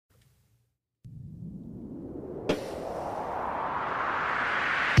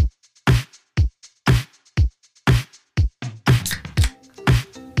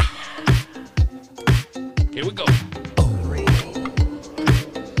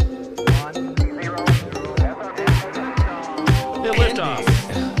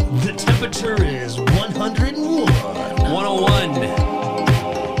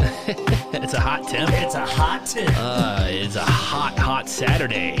hot temp. It's a hot temp. It's a hot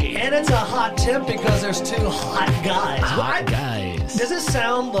Saturday. And it's a hot temp because there's two hot guys. Hot guys. Does it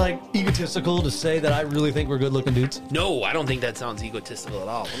sound like egotistical to say that I really think we're good-looking dudes? No, I don't think that sounds egotistical at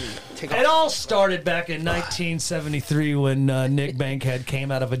all. Let me take It all started back in 1973 when Nick Bankhead came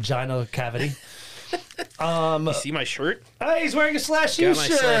out of a vaginal cavity. You see my shirt? Hey, he's wearing a Slash U Got my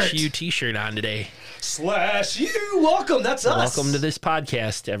shirt. Slash U t-shirt on today. Slash U, welcome. That's us. Welcome to this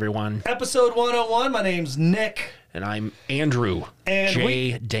podcast, everyone. Episode 101. My name's Nick. And I'm Andrew And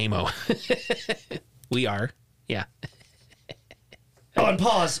J. Damo. We are. Yeah. On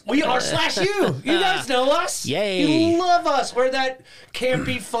pause. We are Slash U. You guys know us. Yay. You love us. We're that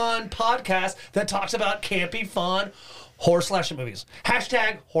campy fun podcast that talks about campy fun horror slasher movies.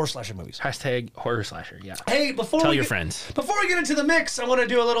 Hashtag horror slasher movies. Hashtag horror slasher. Yeah. Hey, Tell your friends. Before we get into the mix, I want to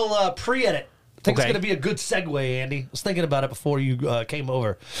do a little pre-edit. I think it's Okay. going to be a good segue, Andy. I was thinking about it before you came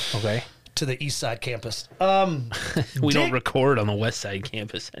over Okay. to the East Side campus. We don't record on the West Side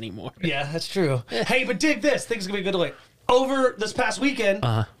campus anymore. Yeah, that's true. Hey, but dig this. Think it's going to be a good way. Over this past weekend,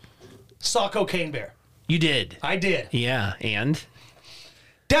 saw Cocaine Bear. You did. I did. Yeah. And?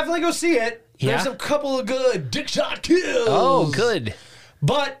 Definitely go see it. Yeah? There's a couple of good dick shot kills. Oh, good.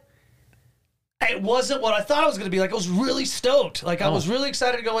 But it wasn't what I thought it was going to be. Like, I was really stoked. Like, I was really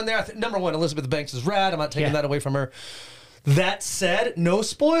excited to go in there. Number one, Elizabeth Banks is rad. I'm not taking that away from her. That said, no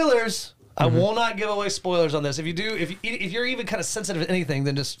spoilers. I will not give away spoilers on this. If you do, if you're even kind of sensitive to anything,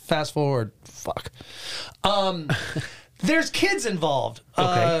 then just fast forward. Fuck. There's kids involved.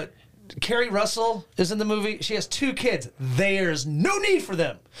 Okay. Carrie Russell is in the movie. She has two kids. There's no need for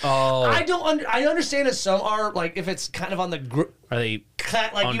them. Oh. I understand that some are like if it's kind of on the Are they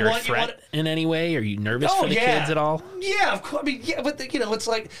like under threat in any way? Are you nervous for the kids at all? Yeah, of course. I mean, yeah, but it's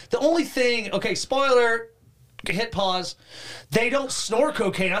like the only thing. Okay, spoiler. Hit pause. They don't snore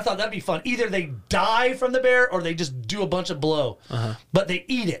cocaine. I thought that'd be fun. Either they die from the bear or they just do a bunch of blow. But they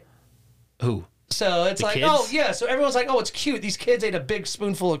eat it. Who? So it's like, kids? oh yeah. So everyone's like, oh, it's cute. These kids ate a big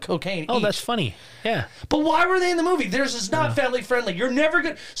spoonful of cocaine. Oh, each. that's funny. Yeah. But why were they in the movie? Theirs is not family friendly. You're never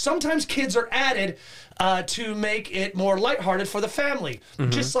good. Sometimes kids are added to make it more lighthearted for the family.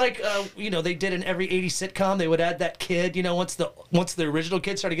 Just like they did in every 80s sitcom, they would add that kid. Once the original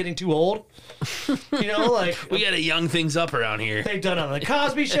kid started getting too old. Like We got to young things up around here. they've done it on the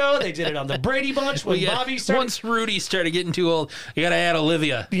Cosby Show. They did it on the Brady Bunch when Bobby started. Once Rudy started getting too old, you got to add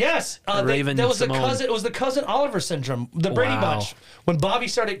Olivia. Yes, Raven that was the Simone. cousin. It was the cousin Oliver syndrome, the Brady Wow. Bunch. When Bobby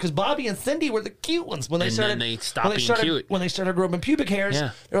started, because Bobby and Cindy were the cute ones. When they And started, then they stopped being cute. When they started growing pubic hairs,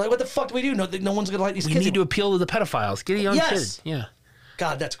 Yeah. they're like, "What the fuck do we do? No one's gonna like these We kids." need to appeal to the pedophiles. Get a young Yes. kid. Yeah.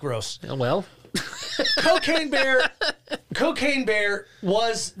 God, that's gross. Well, Cocaine Bear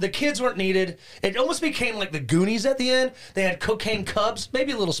was the kids weren't needed. It almost became like the Goonies at the end. They had cocaine cubs.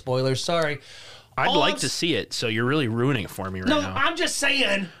 Maybe a little spoilers. Sorry. I'd All like I'm to see it, so you're really ruining it for me right No, now. I'm just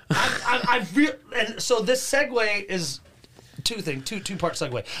saying. And so this segue is two-part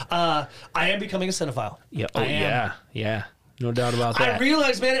segue. I am becoming a cinephile. Yeah. Oh, I am. yeah. No doubt about I that.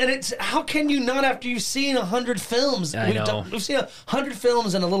 realize, man, and it's how can you not after you've seen 100 films? I know. We've seen 100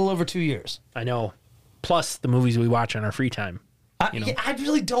 films in a little over 2 years. I know. Plus the movies we watch on our free time. I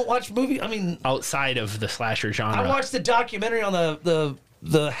really don't watch movies. I mean, Outside of the slasher genre. I watched the documentary on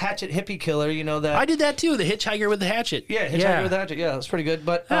the Hatchet hippie killer. That I did that too. The Hitchhiker with the Hatchet. Hitchhiker with the Hatchet. Yeah, that's pretty good.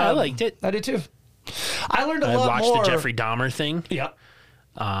 But I liked it. I did too. I learned a I lot watched more. the Jeffrey Dahmer thing. Yeah.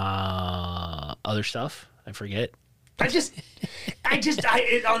 Other stuff. I forget. on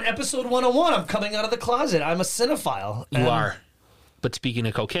episode 101, I'm coming out of the closet. I'm a cinephile. You are. But speaking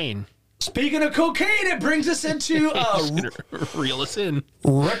of cocaine, Speaking of cocaine, it brings us into reel us in.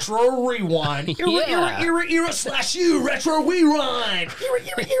 retro rewind. Era slash you retro rewind. I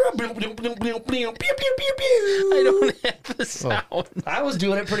don't have the sound. I was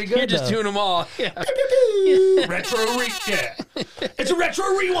doing it pretty good. You're just though. doing them all. Yeah. It's a retro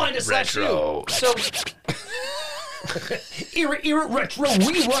rewind to slash Retro. you. So era retro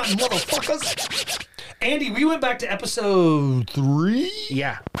rewind, motherfuckers. Andy, we went back to episode 3.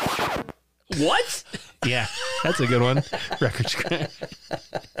 Yeah. What? Yeah, that's a good one. Record scratch.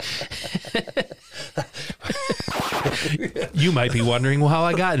 You might be wondering how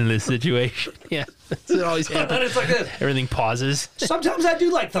I got in this situation. Yeah, that's what always And happens. it's like this. Everything pauses. Sometimes I do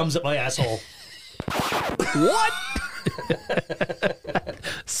like thumbs up my asshole. What?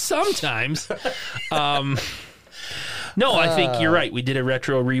 Sometimes. No, I think you're right. We did a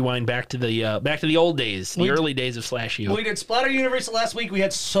retro rewind back to the old days, the early days of Slash U. We did Splatter Universe last week. We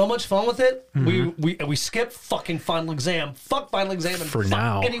had so much fun with it. We skipped fucking Final Exam. Fuck Final Exam and For fuck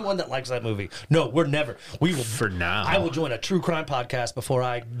now. anyone that likes that movie. No, we're never. We will. For now. I will join a true crime podcast before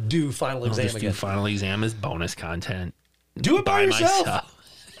I do Final Exam Just do again. Final Exam as bonus content. Do it by yourself. myself.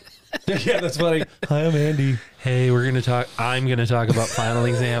 Yeah, that's funny. Hi, I'm Andy. Hey, I'm gonna talk about Final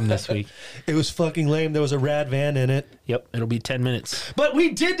Exam this week. It was fucking lame. There was a rad van in it. Yep, it'll be 10 minutes. But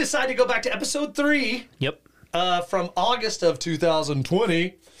we did decide to go back to episode 3 Yep. from August of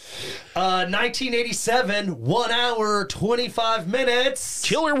 2020. 1987, 1 hour, 25 minutes.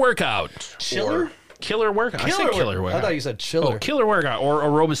 Killer workout. Chiller? Killer workout. I said killer workout. I thought you said chiller. Oh, killer workout or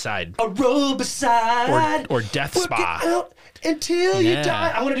aerobicide. Aerobicide. Or death Work spa. it out until you Yeah.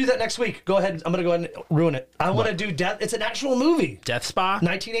 die. I want to do that next week. Go ahead. I'm going to go ahead and ruin it. I want to do death. It's an actual movie. Death Spa.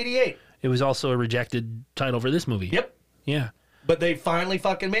 1988. It was also a rejected title for this movie. Yep. Yeah. But they finally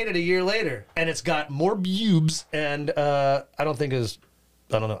fucking made it a year later. And it's got more pubes. And I don't think is.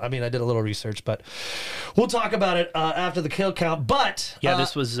 I don't know. I mean, I did a little research, but we'll talk about it after the kill count. But Yeah,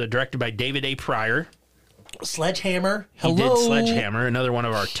 this was directed by David A. Pryor. Sledgehammer. He Hello. did Sledgehammer, another one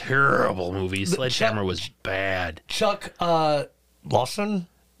of our terrible movies. Sledgehammer was bad. Chuck Lawson.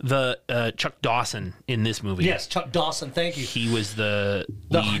 The Chuck Dawson in this movie. Yes, Chuck Dawson. Thank you. He was the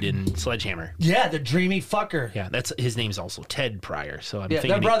lead in Sledgehammer. Yeah, the dreamy fucker. Yeah, that's his name's also Ted Pryor. So I'm Yeah,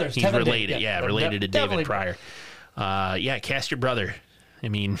 thinking they're brothers. he's Ted and Dave. related. Yeah, Yeah, they're related to definitely David Pryor. Yeah, cast your brother. I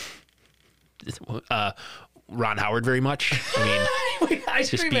mean, Ron Howard very much. I mean, Ice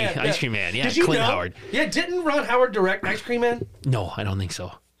just Cream be Man. Ice Cream Man. Yeah, Did you Clint know? Howard. Yeah, didn't Ron Howard direct Ice Cream Man? No, I don't think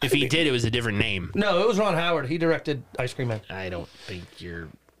so. If he did, it was a different name. No, it was Ron Howard. He directed Ice Cream Man. I don't think you're.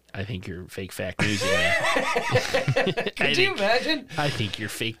 I think you're fake fact newsing me. Could you imagine? I think you're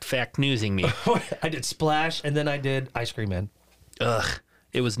fake fact newsing me. I did Splash, and then I did Ice Cream Man. Ugh.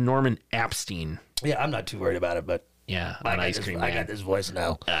 It was Norman Epstein. Yeah, I'm not too worried about it, but Yeah, on Ice Cream Man. I got this voice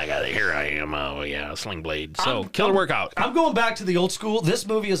now. I got it. Here I am. Oh, yeah, Sling Blade. So, Killer Workout. I'm going back to the old school. This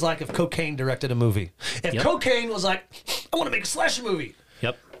movie is like if cocaine directed a movie. If Yep. cocaine was like, I want to make a slasher movie,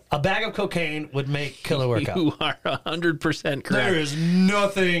 Yep. a bag of cocaine would make Killer Workout. You are 100% correct. There is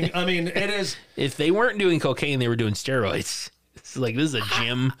nothing. I mean, it is. If they weren't doing cocaine, they were doing steroids. It's like this is a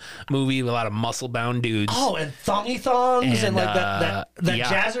gym movie with a lot of muscle-bound dudes. Oh, and thongy thongs and And, like that yeah.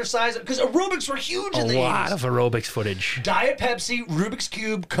 jazzercise. Because aerobics were huge in a the lot 80s. of aerobics footage. Diet Pepsi, Rubik's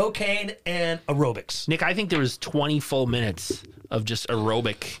Cube, cocaine, and aerobics. Nick, I think there was 20 full minutes of just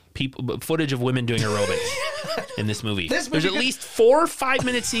aerobic footage of women doing aerobics in this movie. This There's movie at least 4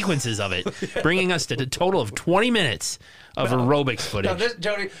 5-minute sequences of it, bringing us to a total of 20 minutes of aerobics footage. Now, this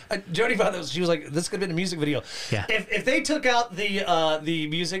Jody found this. She was like, "This could have been a music video." Yeah. If they took out the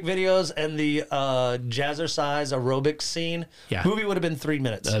music videos and the jazzercise aerobics scene, Yeah. movie would have been 3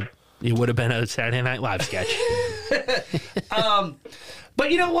 minutes. It would have been a Saturday Night Live sketch. But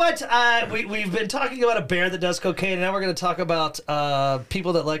you know what? We've been talking about a bear that does cocaine, and now we're going to talk about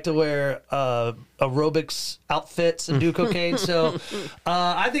people that like to wear aerobics outfits and do cocaine. So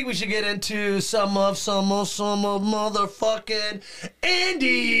I think we should get into some of motherfucking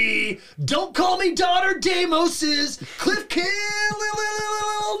Andy. Don't call me daughter Damos's Cliff Kill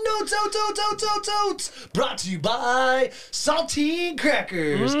notes. Brought to you by Saltine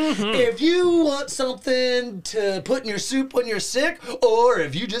Crackers. If you want something to put in your soup when you're sick, or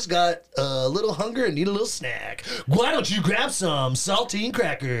if you just got a little hunger and need a little snack, why don't you grab some Saltine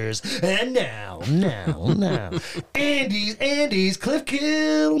Crackers? And now, Andy's Cliff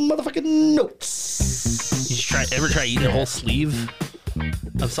Kill motherfucking notes. You should ever try eating a whole sleeve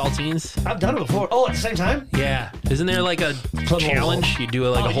of saltines? I've done it before. Oh, at the same time? Yeah. Isn't there like a challenge? You do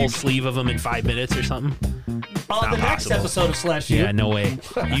a whole sleeve of them in 5 minutes or something? On the next possible. episode of Slash U. Yeah, no way.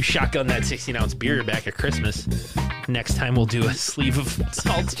 You shotgun that 16-ounce beer back at Christmas. Next time we'll do a sleeve of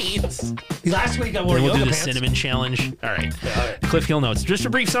saltines. Last week I wore Then we'll yoga do the pants. cinnamon challenge. All right. all right. Cliff Hill Notes. Just a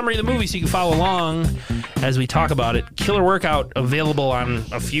brief summary of the movie so you can follow along as we talk about it. Killer Workout available on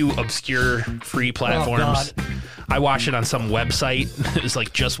a few obscure free platforms. God. I watched it on some website. It was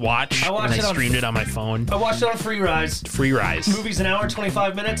like Just Watch. I watched and it I on- streamed it on my phone. I watched it on Free Rise. Free Rise. Movie's an hour and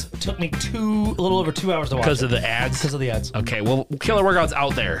 25 minutes. Took me a little over 2 hours to watch Because it. of the ads? Because of the ads. Okay, well, Killer Workout's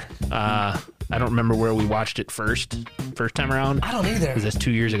out there. I don't remember where we watched it first time around. I don't either. Because that's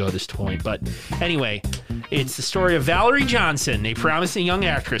 2 years ago at this point. But anyway, it's the story of Valerie Johnson, a promising young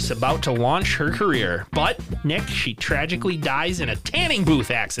actress about to launch her career. But, Nick, she tragically dies in a tanning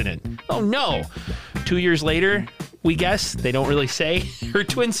booth accident. Oh no. 2 years later, we guess. They don't really say. Her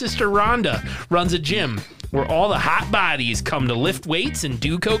twin sister Rhonda runs a gym where all the hot bodies come to lift weights and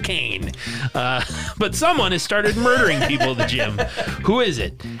do cocaine. But someone has started murdering people at the gym. Who is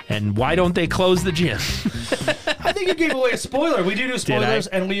it? And why don't they close the gym? I think you gave away a spoiler. We do spoilers,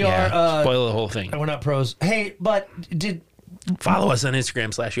 and we are... spoil the whole thing. and we're not pros. Hey, but Follow us on Instagram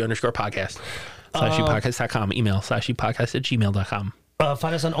 /u_podcast. /upodcast.com. Email /upodcast@gmail.com.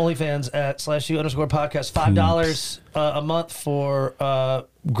 Find us on OnlyFans at /u_podcast. $5 a month for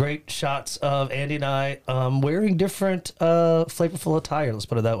great shots of Andy and I wearing different flavorful attire. Let's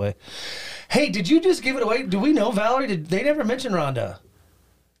put it that way. Hey, did you just give it away? Do we know Valerie? They never mentioned Rhonda.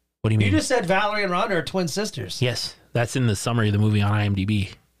 What do you mean? You just said Valerie and Rhonda are twin sisters. Yes, that's in the summary of the movie on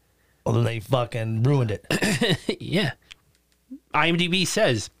IMDb. Well, then they fucking ruined it. Yeah. IMDb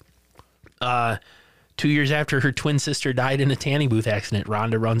says 2 years after her twin sister died in a tanning booth accident,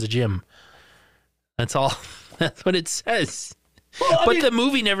 Rhonda runs a gym. That's all. That's what it says. Well, but the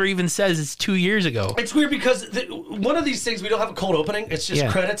movie never even says it's 2 years ago. It's weird because one of these things, we don't have a cold opening. It's just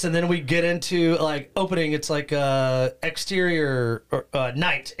credits, and then we get into like opening. It's like exterior or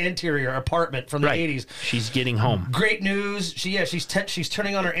night, interior apartment from the 80s. She's getting home. Great news. She's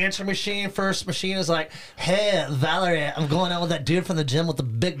turning on her answer machine. First machine is like, "Hey, Valerie, I'm going out with that dude from the gym with the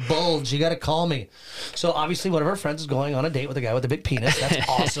big bulge. You got to call me." So obviously, one of her friends is going on a date with a guy with a big penis. That's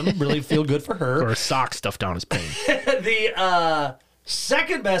awesome. Really feel good for her. Or a sock stuffed down his pain. The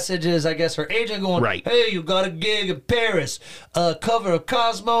second message is, I guess, her agent going, right. "Hey, you got a gig in Paris, cover of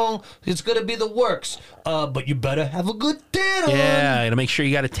Cosmo. It's going to be the works. But you better have a good tan on." Yeah, to make sure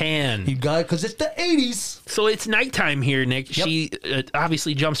you got a tan. You got it, because it's the 80s. So it's nighttime here, Nick. Yep. She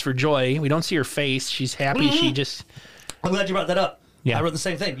obviously jumps for joy. We don't see her face. She's happy. Mm-hmm. She just... I'm glad you brought that up. Yeah. I wrote the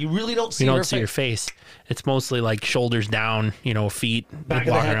same thing. You really don't see You her don't see her face. It's mostly like shoulders down, feet, Back of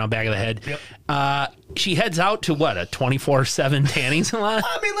the walking head. around back of the head. Yep. She heads out to what, a 24/7 tanning salon?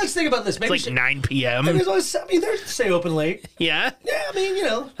 I mean, let's think about this. Maybe It's like 9 p.m. Maybe they stay open late. Yeah? Yeah, I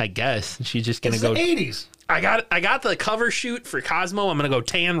mean, I guess. She's just going to it's go. the 80s. I got the cover shoot for Cosmo. I'm going to go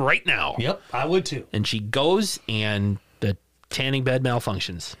tan right now. Yep, I would too. And she goes, and the tanning bed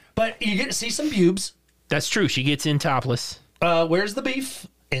malfunctions. But you get to see some pubes. That's true. She gets in topless. Where's the beef?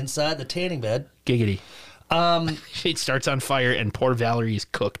 Inside the tanning bed. Giggity. It starts on fire, and poor Valerie is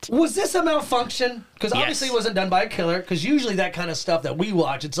cooked. Was this a malfunction? Because obviously it wasn't done by a killer. Because usually that kind of stuff that we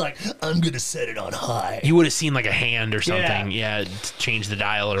watch, it's like, I'm going to set it on high. You would have seen like a hand or something. Yeah, change the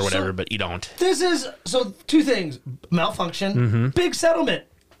dial or whatever, but you don't. So two things. Malfunction, Mm-hmm. big settlement.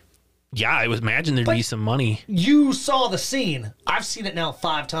 Yeah, I would imagine there'd be some money. You saw the scene. I've seen it now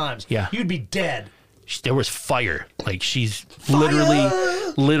 5 times. Yeah. You'd be dead. There was fire. Like she's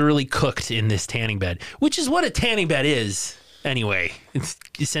literally cooked in this tanning bed, which is what a tanning bed is anyway. It's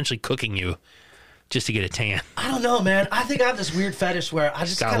essentially cooking you just to get a tan. I don't know, man. I think I have this weird fetish where I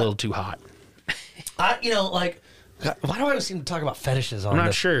just Got a little too hot. why do I always seem to talk about fetishes on I'm not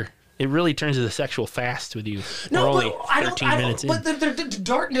this? sure. It really turns to the sexual fast with you. No, We're only but I 13 don't. minutes in. But the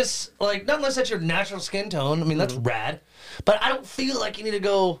darkness, like, not unless that's your natural skin tone. I mean, that's rad. But I don't feel like you need to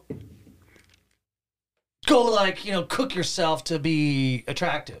go cook yourself to be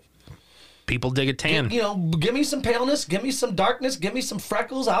attractive. People dig a tan. Give me some paleness, give me some darkness, give me some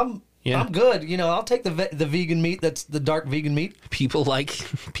freckles. I'm good. I'll take the vegan meat. That's the dark vegan meat. People like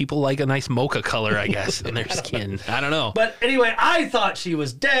a nice mocha color, I guess, in their skin. I don't know. But anyway, I thought she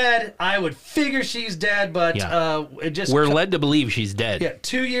was dead. I would figure she's dead, but we're led to believe she's dead. Yeah,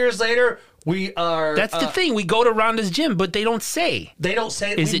 2 years later, we are. That's the thing. We go to Rhonda's gym, but they don't say. They don't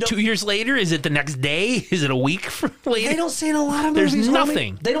say. Is it 2 years later? Is it the next day? Is it a week later? They don't say it in a lot of There's movies.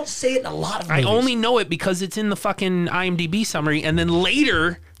 nothing. They don't say it in a lot of movies. I only know it because it's in the fucking IMDb summary, and then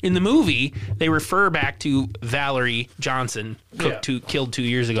later in the movie they refer back to Valerie Johnson, killed 2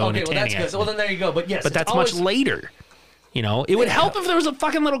 years ago in a tanning that's accident. good. Well, then there you go. But yes, But that's much later. It would help if there was a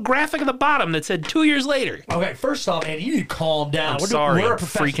fucking little graphic at the bottom that said 2 years later. Okay, first off, Andy, you need to calm down. Sorry, we're I'm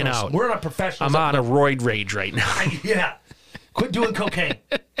freaking out. We're not professionals. I'm on a roid rage right now. Yeah. Quit doing cocaine.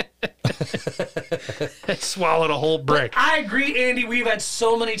 I swallowed a whole brick. I agree, Andy. We've had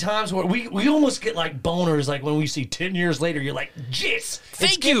so many times where we almost get like boners, like when we see 10 years later, you're like, jizz.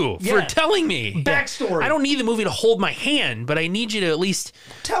 Thank you for telling me. Backstory. I don't need the movie to hold my hand, but I need you to at least,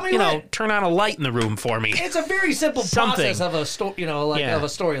 tell me, turn on a light in the room for me. It's a very simple process of a story, of a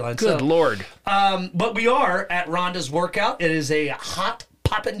storyline. Good Lord. But we are at Rhonda's workout. It is a hot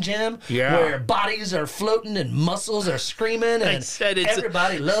popping gym Yeah. where bodies are floating and muscles are screaming and said it's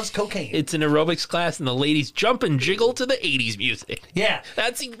everybody loves cocaine. It's an aerobics class, and the ladies jump and jiggle to the 80s music. Yeah.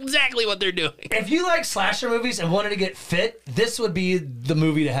 That's exactly what they're doing. If you like slasher movies and wanted to get fit, this would be the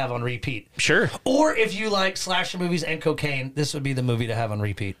movie to have on repeat. Sure. Or if you like slasher movies and cocaine, this would be the movie to have on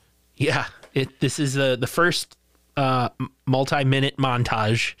repeat. Yeah. This is the first multi-minute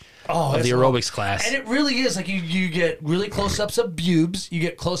montage of the aerobics class. And it really is like you get really close-ups of boobs, you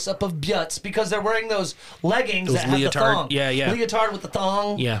get close-up of butts because they're wearing those leggings Those that have leotard- the thong. yeah. Leotard with the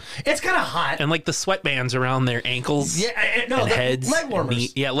thong. Yeah. It's kind of hot. And like the sweatbands around their ankles. Yeah, no, and the heads. leg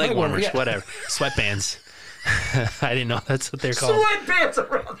warmers. Leg warmers, yeah. whatever. Sweatbands. I didn't know that's what they're called. Sweatbands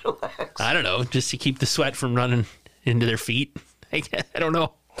around their legs. I don't know, just to keep the sweat from running into their feet. I don't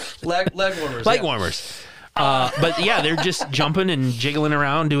know. Leg warmers. Leg yeah. warmers. But yeah, they're just jumping and jiggling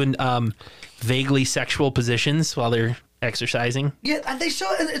around, doing vaguely sexual positions while they're exercising. Yeah, and they show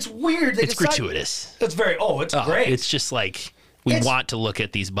it's weird. They It's decide- gratuitous. It's very. It's great. It's just like we want to look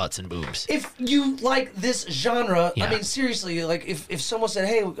at these butts and boobs. If you like this genre, Yeah. I mean, seriously, like if someone said,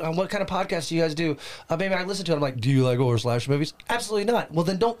 "Hey, what kind of podcast do you guys do?" Maybe I listen to it. I'm like, "Do you like horror slash movies?" Absolutely not. Well,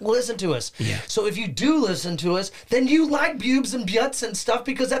 then don't listen to us. Yeah. So if you do listen to us, then you like boobs and butts and stuff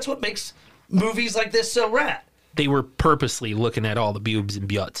because that's what makes movies like this so rad. They were purposely looking at all the boobs and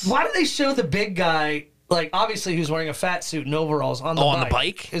butts. Why do they show the big guy? Like, obviously, who's wearing a fat suit and overalls on the bike. on the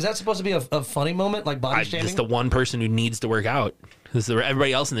bike? Is that supposed to be a funny moment, like body shaming? Just the one person who needs to work out.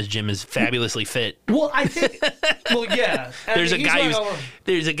 Everybody else in this gym is fabulously fit. Well, I think. Well, yeah. I There's a mean, guy he's who's wearing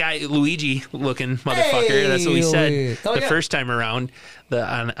there's a guy Luigi looking motherfucker. Hey, That's what we said Luigi. Oh, the yeah. first time around.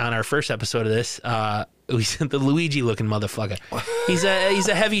 On our first episode of this, we said the Luigi looking motherfucker. He's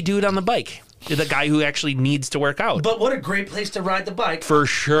a heavy dude on the bike. The guy who actually needs to work out. But what a great place to ride the bike. For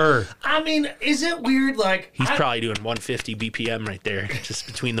sure. I mean, is it weird? Like He's probably doing 150 BPM right there, just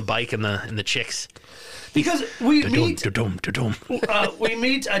between the bike and the chicks. because we meet Da-dum. we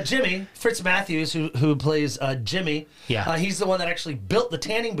meet Jimmy Fritz Matthews who plays Jimmy. Yeah. He's the one that actually built the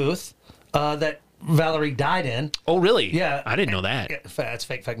tanning booth that Valerie died in. Oh, really? Yeah. I didn't know that. Yeah, that's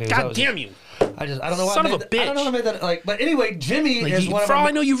fake news. That God was- damn you. I don't know why Son I of made a that- I don't know bitch. how I made that like. But anyway, Jimmy Like, is one of for all our,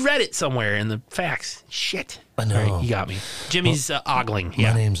 I know, you read it somewhere in the facts. Shit. I know. All right, you got me. Jimmy's ogling. My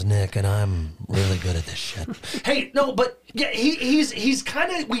Yeah. name's Nick, and I'm really good at this shit. Hey, no, but yeah, he's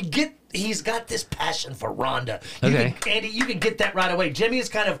kind of he's got this passion for Rhonda. Okay. Andy, you can get that right away. Jimmy is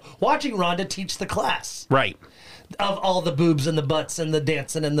kind of watching Rhonda teach the class Right. of all the boobs and the butts and the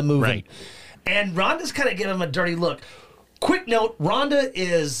dancing and the moving. Right. And Rhonda's kind of giving him a dirty look. Quick note: Rhonda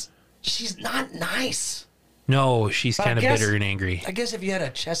she's not nice. No, she's But I kind of guess- bitter and angry. I guess if you had a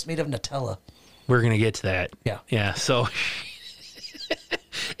chest made of Nutella. We're going to get to that. Yeah. Yeah. So,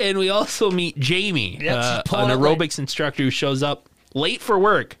 and we also meet Jamie, Yep, she's an pulling up late. aerobics instructor who shows up late for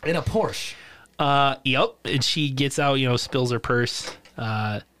work. In a Porsche. Yep. And she gets out, spills her purse.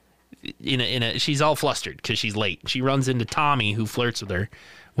 She's all flustered because she's late. She runs into Tommy, who flirts with her.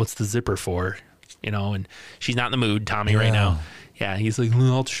 What's the zipper for? And she's not in the mood, Tommy, right now. Yeah, he's like,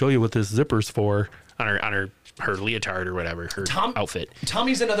 well, I'll show you what this zipper's for on her leotard or whatever, her outfit.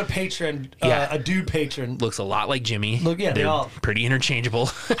 Tommy's another patron, Yeah. a dude patron. Looks a lot like Jimmy. Look, yeah, they they're all- pretty interchangeable.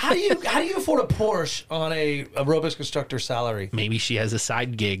 How do you afford a Porsche on a aerobics instructor salary? Maybe she has a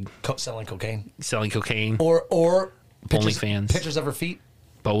side gig Selling cocaine selling cocaine. or pictures, OnlyFans. pictures of her feet.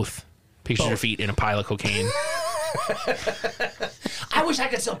 Both. Pictures of her Both. feet in a pile of cocaine. I wish I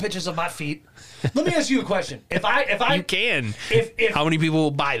could sell pictures of my feet. Let me ask you a question. If You can. if How many people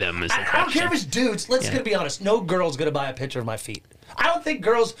will buy them? Is the I don't care question. if it's dudes. Let's Yeah. gonna be honest. No girl's gonna buy a picture of my feet. I don't think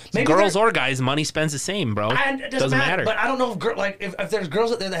girls. Maybe Girls they're- or guys, money spends the same, bro. and it doesn't matter. But I don't know if there's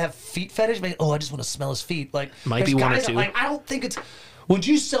girls out there that have feet fetish. Maybe, I just want to smell his feet. Like Might there's be one or guys that, two. Like I don't think it's. Would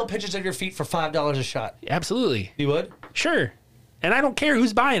you sell pictures of your feet for $5 a shot? Absolutely. You would. Sure. And I don't care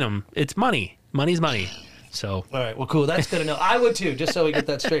who's buying them. It's money. Money's money. So All right, well, cool. That's good to know. I would too, just so we get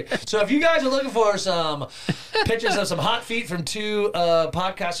that straight. So if you guys are looking for some pictures of some hot feet from two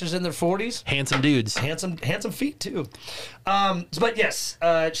podcasters in their 40s, handsome dudes. handsome feet too. But yes,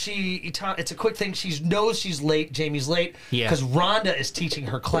 it's a quick thing. She knows she's late. Jamie's late Yeah. because Rhonda is teaching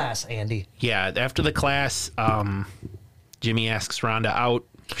her class. Andy. Yeah. After the class, Jimmy asks Rhonda out.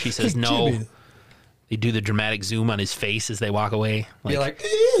 She says no. Jimmy. They do the dramatic zoom on his face as they walk away. You're like,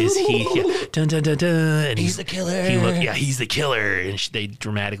 is he? Yeah, dun, dun, dun, dun, and He's the killer. He's the killer. And they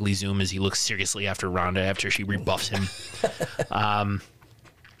dramatically zoom as he looks seriously after Rhonda after she rebuffs him.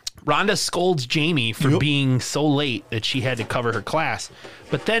 Rhonda scolds Jamie for being so late that she had to cover her class.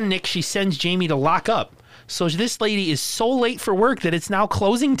 But then, Nick, she sends Jamie to lock up. So this lady is so late for work that it's now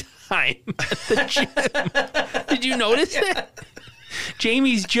closing time at the gym. Did you notice that?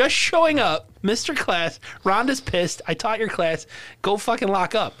 Jamie's just showing up. Mr. Class, Rhonda's pissed. I taught your class. Go fucking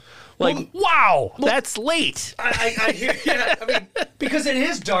lock up. Like, wow, that's late. I hear, yeah, I mean, because it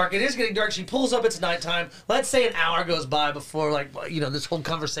is dark. It is getting dark. She pulls up. It's nighttime. Let's say an hour goes by before, like, you know, this whole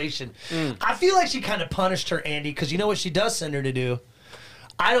conversation. I feel like she kind of punished her, Andy, because you know what she does send her to do?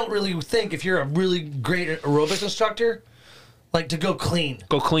 I don't really think if you're a really great aerobics instructor, like, to go clean.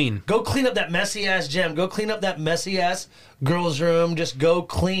 Go clean. Go clean up that messy-ass gym. Go clean up that messy-ass girls' room. Just go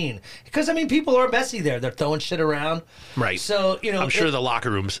clean. Because, I mean, people are messy there. They're throwing shit around. Right. So, you know. I'm sure the locker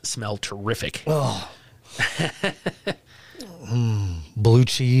rooms smell terrific. Oh. Blue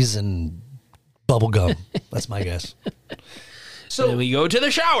cheese and bubble gum. That's my guess. So then we go to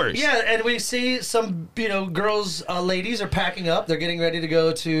the showers. yeah, and we see some, you know, girls, ladies are packing up. They're getting ready to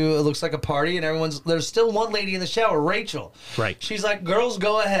go to, it looks like a party, and there's still one lady in the shower, Rachel. Right. She's like, girls,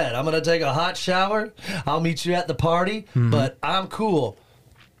 go ahead. I'm going to take a hot shower. I'll meet you at the party, but I'm cool.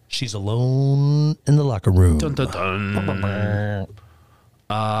 She's alone in the locker room. Dun, dun, dun.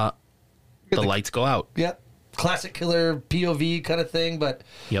 The lights go out. Yep. Classic killer POV kind of thing, but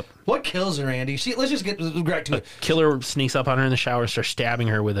Yep. what kills her, Andy? Let's just get right to it. Killer sneaks up on her in the shower, starts stabbing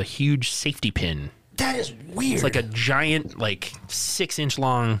her with a huge safety pin. That is weird. It's like a giant, like 6-inch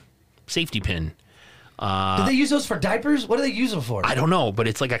long safety pin. Do they use those for diapers? What do they use them for? I don't know, but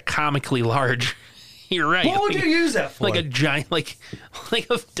it's like a comically large. You're right. What would you use that for? Like a giant, like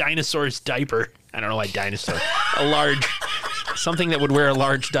a dinosaur's diaper. I don't know why dinosaur. A large, something that would wear a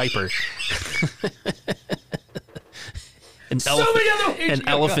large diaper. An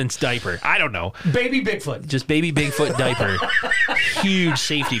elephant's diaper. I don't know. Baby Bigfoot. Just baby Bigfoot diaper. Huge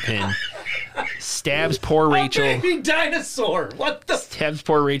safety pin. Stabs poor Rachel. A baby dinosaur. What the? Stabs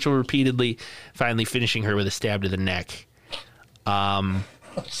poor Rachel repeatedly, finally finishing her with a stab to the neck. Oh,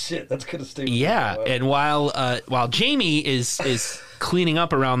 shit, that's gonna stay. Yeah, and while Jamie is cleaning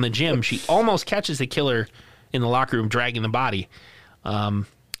up around the gym, she almost catches the killer in the locker room dragging the body.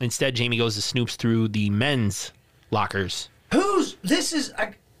 Instead, Jamie goes to snoops through the men's lockers. Who's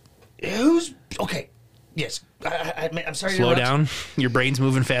okay? Yes, I'm sorry. Slow down. Your brain's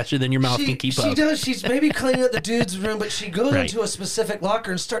moving faster than your mouth can keep up. She does. She's maybe cleaning up the dude's room, but she goes into a specific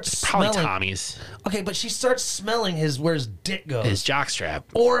locker and starts Probably smelling. Tommy's. Okay, but she starts smelling where his dick goes, His jockstrap.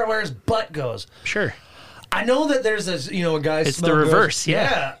 or where his butt goes. Sure. I know that there's a guy. It's the reverse. Goes,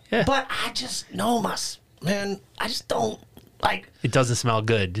 yeah. But I just know man. I just don't like. It doesn't smell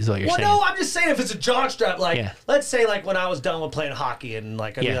good, is what you're saying. No, I'm just saying if it's a jockstrap, like Yeah. let's say like when I was done with playing hockey and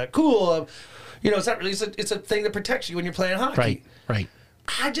like I'd be like, cool. It's not really. It's a thing that protects you when you're playing hockey. Right.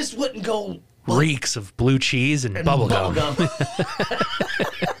 I just wouldn't go. Reeks of blue cheese and bubble gum. I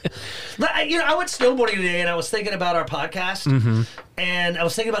went snowboarding today and I was thinking about our podcast and I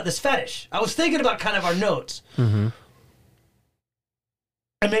was thinking about this fetish. I was thinking about kind of our notes. And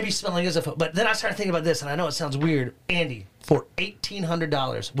maybe smelling as a foot. But then I started thinking about this and I know it sounds weird. Andy, for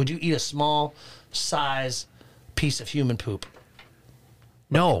 $1,800, would you eat a small size piece of human poop?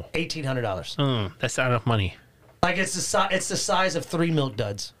 No. $1,800. That's not enough money. Like it's the size of 3 Milk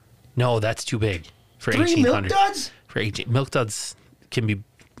Duds. No, that's too big for 3 Milk $1,800. Duds? For 18, Milk Duds can be,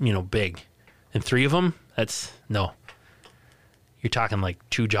 big. And 3 of them, that's no. You're talking like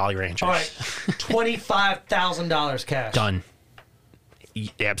 2 Jolly Ranchers. All right, $25,000 cash. Done.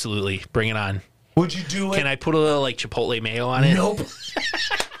 Absolutely. Bring it on. Would you do it? Can I put a little like Chipotle mayo on it? Nope.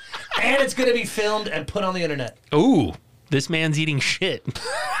 And it's going to be filmed and put on the internet. Ooh, this man's eating shit.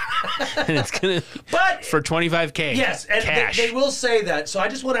 And it's going to, But for $25K. yes, and cash. they will say that. So I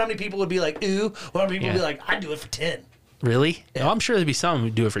just wonder how many people would be like, ooh, or how many people would be like, I'd do it for 10. Really? Yeah. Oh, I'm sure there'd be some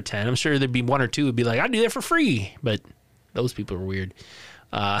who'd do it for 10. I'm sure there'd be 1 or 2 who'd be like, I'd do that for free. But those people are weird.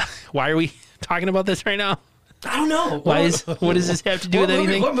 Why are we talking about this right now? I don't know. What does this have to do with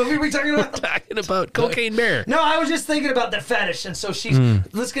anything? What movie are we talking about? Talking about Cocaine Bear. No, I was just thinking about that fetish, and so she's.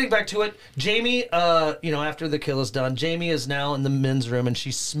 Let's get back to it. Jamie, after the kill is done, Jamie is now in the men's room, and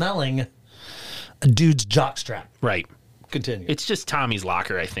she's smelling a dude's jockstrap. Right. Continue. It's just Tommy's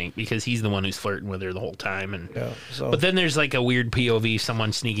locker, I think, because he's the one who's flirting with her the whole time. And so. But then there's like a weird POV,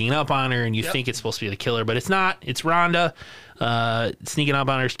 someone sneaking up on her, and you think it's supposed to be the killer, but it's not. It's Rhonda sneaking up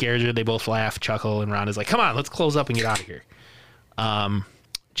on her, scares her. They both laugh, chuckle, and Rhonda's like, come on, let's close up and get out of here.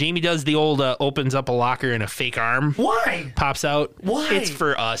 Jamie does the old opens up a locker and a fake arm Why? pops out. Why? It's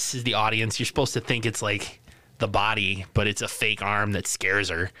for us as the audience. You're supposed to think it's like the body, but it's a fake arm that scares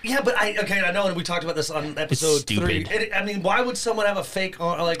her. Yeah, but I know, and we talked about this on episode 3. I mean, why would someone have a fake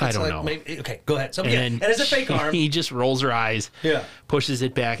arm? Like, I don't know. Maybe, okay, go ahead. So, and it's a fake arm. He just rolls her eyes, pushes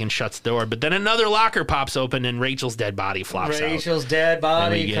it back, and shuts the door. But then another locker pops open, and Rachel's dead body flops out. Rachel's dead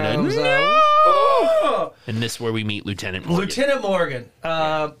body comes out. Oh! And this is where we meet Lieutenant Morgan. Lieutenant Morgan,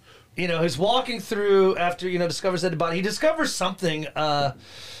 who's walking through after, discovers dead body. He discovers something,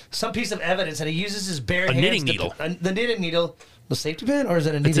 some piece of evidence, and he uses his bare hands. Knitting needle. The knitting needle. The safety pin, or is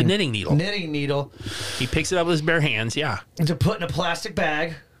it a knitting? It's a knitting needle. Knitting needle. He picks it up with his bare hands, And to put in a plastic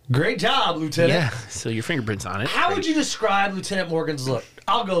bag. Great job, Lieutenant. Yeah, so your fingerprints on it. How would you describe Lieutenant Morgan's look?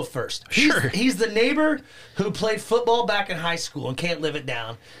 I'll go first. Sure. He's the neighbor who played football back in high school and can't live it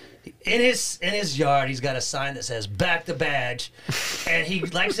down. In his yard, he's got a sign that says "Back the Badge," and he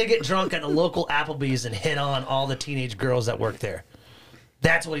likes to get drunk at the local Applebee's and hit on all the teenage girls that work there.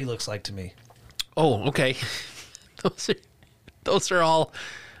 That's what he looks like to me. Oh, okay. Those are all.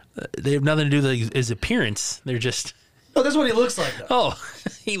 They have nothing to do with his appearance. They're just. No, that's what he looks like, though. Oh,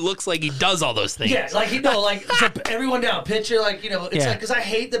 he looks like he does all those things. Yeah, so everyone down, picture, like, it's like, because I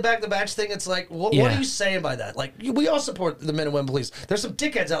hate the back the badge thing. It's like, what are you saying by that? Like, we all support the men and women police. There's some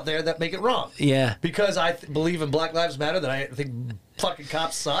dickheads out there that make it wrong. Yeah. Because I believe in Black Lives Matter, that I think fucking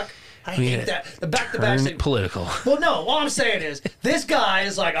cops suck. I hate that. The back to back thing. Political. Well, no. All I'm saying is this guy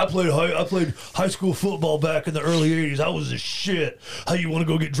is like, I played high school football back in the early '80s. I was a shit. How you want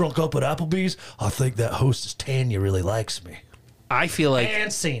to go get drunk up at Applebee's? I think that hostess Tanya really likes me. I feel like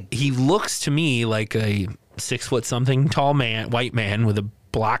and scene. He looks to me like a 6-foot-something tall man, white man with a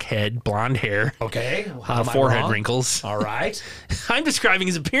block head, blonde hair. Okay. Forehead wrinkles. All right. I'm describing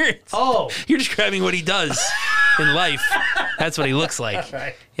his appearance. Oh. You're describing what he does in life. That's what he looks like.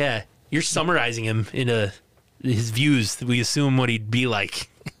 Right. Yeah. You're summarizing him in his views. We assume what he'd be like.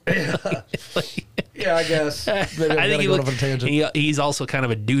 Yeah, I guess. Maybe I think he's also kind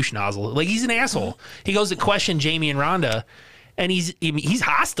of a douche nozzle. Like, he's an asshole. He goes to question Jamie and Rhonda, and he's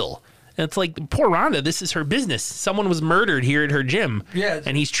hostile. And it's like, poor Rhonda, this is her business. Someone was murdered here at her gym. Yeah.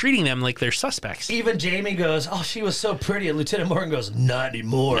 And he's treating them like they're suspects. Even Jamie goes, oh, she was so pretty. And Lieutenant Morgan goes, not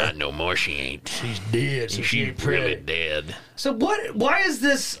anymore. Not no more, she ain't. She's dead, so she ain't pretty. Really dead. So why is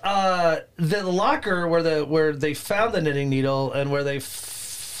this, the locker where they found the knitting needle and where they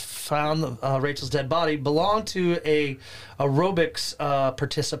found Rachel's dead body belonged to a aerobics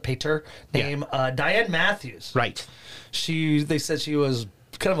participator named Diane Matthews. Right. They said she was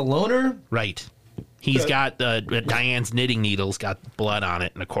kind of a loner. Right. He's got Diane's knitting needles got blood on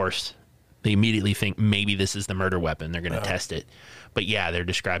it, and of course they immediately think maybe this is the murder weapon. They're going to test it. But yeah, they're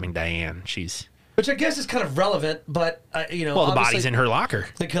describing Diane. Which I guess is kind of relevant, but well, the body's in her locker.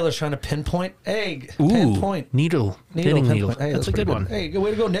 The killer's trying to pinpoint. Pinpoint knitting needle. Hey, that's a good one. Hey, good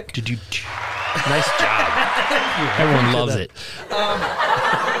way to go, Nick. Did you? Nice job. Everyone loves it.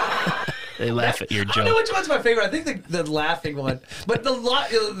 They laugh at your joke. I don't know which one's my favorite. I think the laughing one, but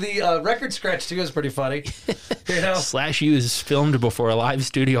the record scratch too is pretty funny. Slash U is filmed before a live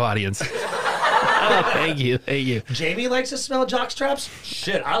studio audience. Oh, thank you. Jamie likes to smell jockstraps.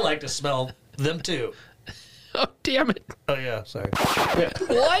 Shit, I like to smell them too. Oh, damn it. Oh, yeah, sorry. Yeah.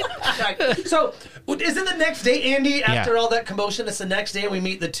 What? So, is it the next day, Andy, after all that commotion? It's the next day and we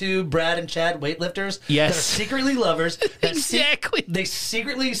meet the two, Brad and Chad, weightlifters. Yes. That are secretly lovers. Exactly. They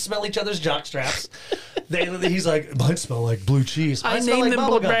secretly smell each other's jockstraps. He's like, mine smell like blue cheese. I named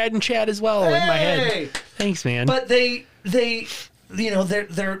them Brad and Chad as well in my head. Thanks, man. But they're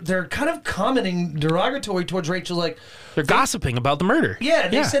kind of commenting derogatory towards Rachel, like they're gossiping about the murder. Yeah,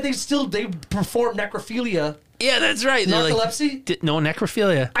 they said they perform necrophilia. Yeah, that's right. Narcolepsy? Like, no,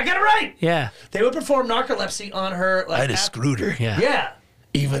 necrophilia. I got it right. Yeah. They would perform narcolepsy on her. Like, I just screwed her. Yeah. Yeah.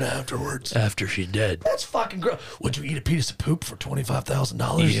 Even afterwards. After she's dead. That's fucking gross. Would you eat a piece of poop for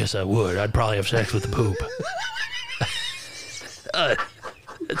 $25,000? Yes, I would. I'd probably have sex with the poop.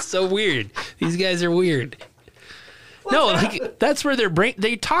 That's so weird. These guys are weird. That's where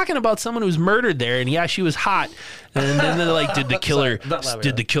they're talking about someone who's murdered there, and yeah, she was hot. And then they're like, did the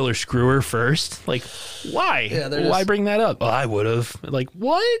killer screw her first? Like, why? Yeah, why bring that up? Oh, I would have. Like,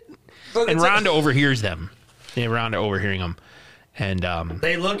 what? And Rhonda overhears them. Yeah, Rhonda overhearing them. And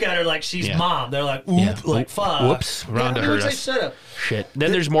they look at her like she's mom. They're like, oop, like, fuck. Whoops, Rhonda heard us. Shit.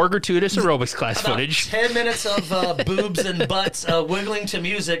 Then there's more gratuitous aerobics class footage. 10 minutes of boobs and butts wiggling to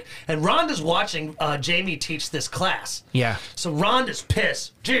music. And Rhonda's watching Jamie teach this class. Yeah. So Rhonda's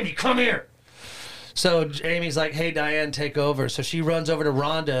pissed. Jamie, come here. So Jamie's like, hey, Diane, take over. So she runs over to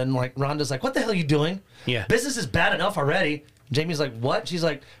Rhonda, and like Rhonda's like, what the hell are you doing? Yeah. Business is bad enough already. Jamie's like, what? She's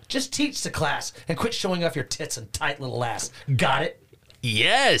like, just teach the class and quit showing off your tits and tight little ass. Got it?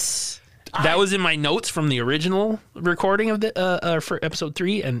 Yes. That was in my notes from the original recording of the for episode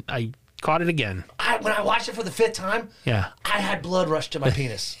 3, and I caught it again. When I watched it for the 5th time, Yeah. I had blood rush to my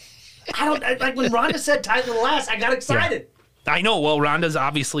penis. Like when Rhonda said "tight little ass," I got excited. I know. Well, Rhonda's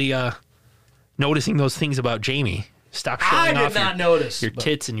obviously noticing those things about Jamie. Stop showing I off did not notice your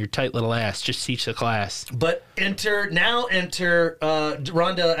tits and your tight little ass. Just teach the class. But enter Rhonda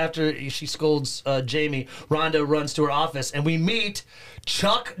after she scolds Jamie. Rhonda runs to her office, and we meet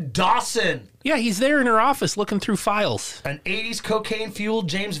Chuck Dawson, Yeah, he's there in her office looking through files. an 80s cocaine-fueled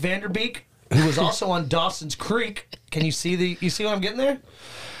James Vanderbeek, who was also on Dawson's Creek. Can you see you see what I'm getting there?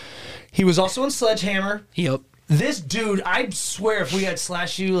 He was also in Sledgehammer. Yep. This dude, I swear, if we had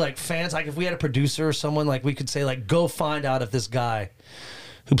Slash U like fans, like if we had a producer or someone, like we could say, like, go find out if this guy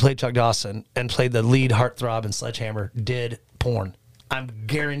who played Chuck Dawson and played the lead heartthrob in Sledgehammer did porn. I'm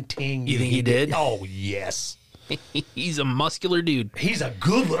guaranteeing you. You think he did? Oh yes. He's a muscular dude. He's a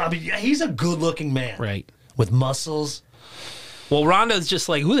he's a good-looking man, Right. with muscles. Well, Rhonda's just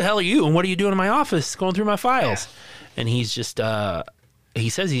like, who the hell are you? And what are you doing in my office going through my files? And he's just, he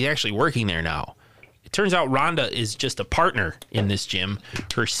says he's actually working there now. It turns out Rhonda is just a partner in this gym.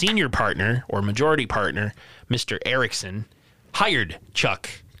 Her senior partner or majority partner, Mr. Erickson, hired Chuck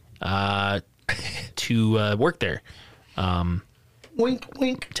to work there Wink,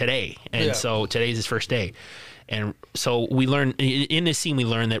 wink. today. And Yeah. so today's his first day. And so we learn in this scene, we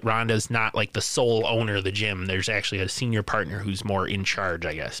learn that Rhonda's not like the sole owner of the gym. There's actually a senior partner who's more in charge,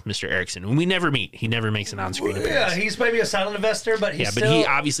 I guess, Mr. Erickson, whom we never meet. He never makes an on-screen appearance. Yeah, he's maybe a silent investor, but he's But he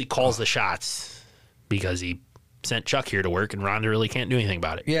obviously calls the shots because he sent Chuck here to work, and Rhonda really can't do anything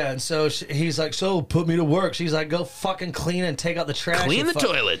about it. Yeah, and so he's like, so put me to work. She's like, go fucking clean and take out the trash. Clean the you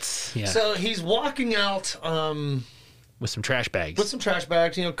toilets. Yeah. So he's walking out with some trash bags. with some trash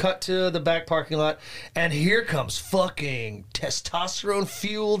bags, cut to the back parking lot, and here comes fucking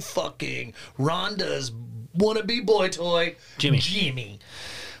testosterone-fueled fucking Rhonda's wannabe boy toy, Jimmy.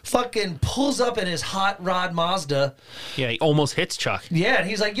 Fucking pulls up in his hot rod Mazda. Yeah, he almost hits Chuck. Yeah, and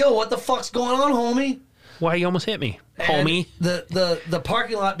he's like, yo, what the fuck's going on, homie? Why you almost hit me, And homie? the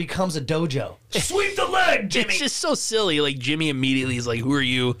parking lot becomes a dojo. Sweep the leg, Jimmy. It's just so silly. Like, Jimmy immediately is like, who are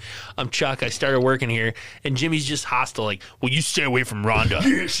you? I'm Chuck. I started working here. And Jimmy's just hostile. Like, well, you stay away from Rhonda.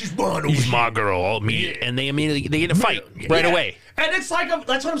 Yeah, she's mine. He's my girl. I'll meet it. And they immediately they get in a fight right Yeah. away. And it's like,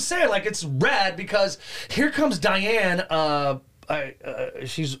 that's what I'm saying. Like, it's rad because here comes Diane.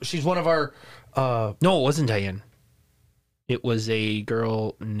 She's one of our. No, it wasn't Diane. It was a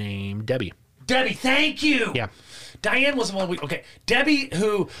girl named Debbie. Debbie, thank you. Yeah. Diane was the one okay. Debbie,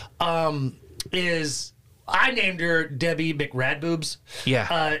 who is. I named her Debbie McRadboobs.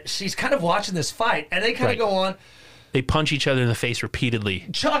 Yeah. She's kind of watching this fight, and they kind Right. of go on. They punch each other in the face repeatedly.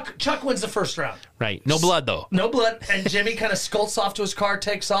 Chuck wins the first round. Right. No blood, though. No blood. And Jimmy kind of skulks off to his car,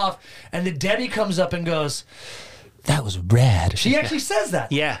 takes off, and then Debbie comes up and goes, "That was rad." She actually says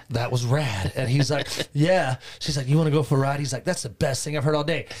that. Yeah. That was rad. And he's like, yeah. She's like, you want to go for a ride? He's like, that's the best thing I've heard all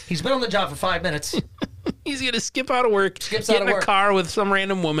day. He's been on the job for 5 minutes. He's going to skip out of work, Skips get out of in a work. car with some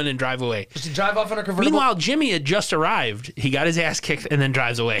random woman and drive away. Just to drive off in a convertible. Meanwhile, Jimmy had just arrived. He got his ass kicked and then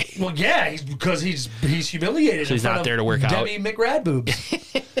drives away. Well, yeah, because he's humiliated. So he's in front not of there to work out. Debbie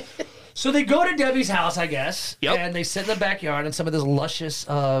McRadboobs. So they go to Debbie's house, I guess, Yep. and they sit in the backyard and some of this luscious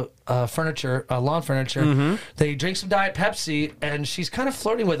furniture, lawn furniture. Mm-hmm. They drink some Diet Pepsi, and she's kind of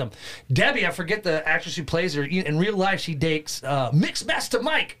flirting with him. Debbie, I forget the actress who plays her. In real life, she dates Mixmaster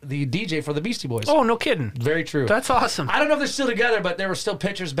Mike, the DJ for the Beastie Boys. Oh, no kidding. Very true. That's awesome. I don't know if they're still together, but there were still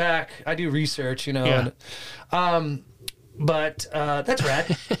pictures back. I do research, Yeah. And, but that's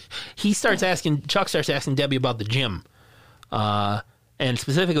rad. Chuck starts asking Debbie about the gym. And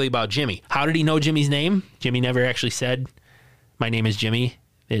specifically about Jimmy. How did he know Jimmy's name? Jimmy never actually said, my name is Jimmy.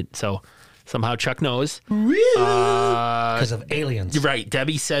 So somehow Chuck knows. Because of aliens. Right.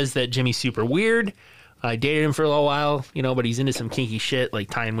 Debbie says that Jimmy's super weird. I dated him for a little while, but he's into some kinky shit, like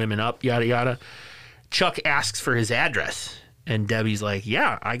tying women up, yada, yada. Chuck asks for his address. And Debbie's like,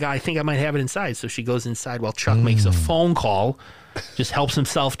 yeah, I think I might have it inside. So she goes inside while Chuck makes a phone call. Just helps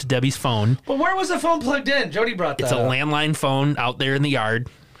himself to Debbie's phone. Well, where was the phone plugged in? Jody brought that It's a up. landline phone out there in the yard.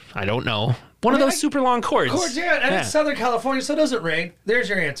 I don't know. One of those super long cords. Cords, yeah, and it's Southern California, so it doesn't rain. There's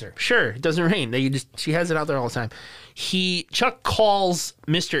your answer. Sure, it doesn't rain. She has it out there all the time. Chuck calls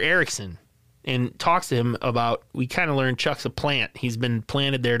Mr. Erickson and talks to him about, we kind of learned Chuck's a plant. He's been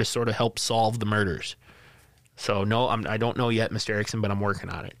planted there to sort of help solve the murders. So no, I don't know yet, Mr. Erickson, but I'm working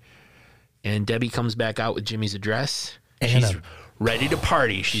on it. And Debbie comes back out with Jimmy's address. She's ready to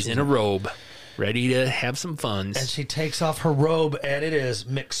party. She's in a robe, ready to have some fun. And she takes off her robe, and it is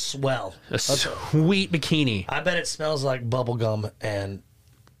McSwell. A sweet bikini. I bet it smells like bubble gum and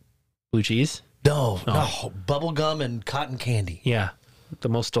Blue cheese? No, bubble gum and cotton candy. Yeah. The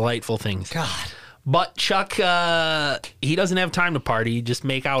most delightful things. God. But Chuck, he doesn't have time to party. He just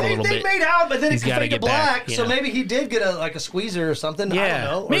make out a little bit. They made out, but then He's it gotta faded to get back, black. So yeah. maybe he did get a squeezer or something. Yeah. I don't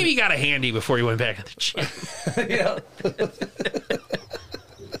know. Or, Maybe he got a handy before he went back to the gym.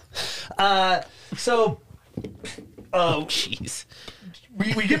 So, Jeez.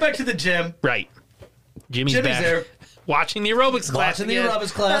 we get back to the gym. Right. Jimmy's back. there. Watching the aerobics class. Watching the again.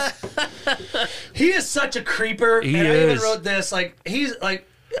 aerobics class. He is such a creeper. He and I even is. wrote this. Like, he's like,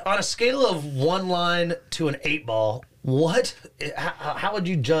 on a scale of 1 line to an 8 ball, how would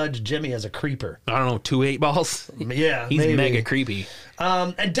you judge Jimmy as a creeper? I don't know, 2 8-balls? Yeah, He's maybe. mega creepy.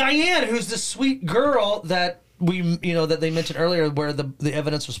 And Diane, who's the sweet girl that that they mentioned earlier, where the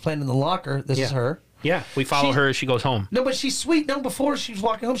evidence was planted in the locker. This is her. Yeah, we follow her as she goes home. No, but she's sweet. No, before she was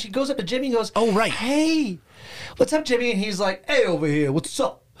walking home, she goes up to Jimmy and goes, Oh, right. Hey, what's up, Jimmy? And he's like, hey, over here, what's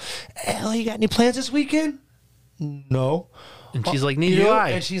up? Hell, you got any plans this weekend? No. And she's like, neither do You? I.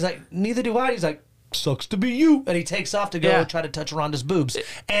 And she's like, neither do I. He's like, sucks to be you. And he takes off to go try to touch Rhonda's boobs.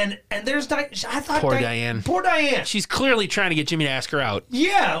 And there's Diane. I thought Poor Diane. Poor Diane. She's clearly trying to get Jimmy to ask her out.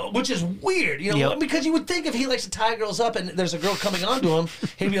 Yeah, which is weird, Yep. because you would think if he likes to tie girls up and there's a girl coming onto him,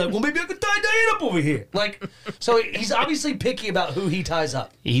 he'd be like, well, maybe I could tie Diane up over here. Like, so he's obviously picky about who he ties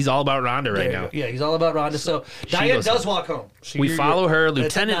up. He's all about Rhonda right now. Yeah, he's all about Rhonda. So Diane goes does home. walk home. We follow her. It's at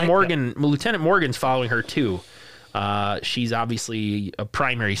Lieutenant night. Morgan. Lieutenant Morgan's following her too. She's obviously a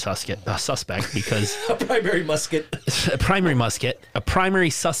primary suspect because A primary musket. a primary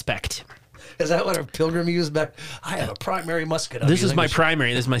suspect. Is that what a pilgrim used back? I have a primary musket. This is my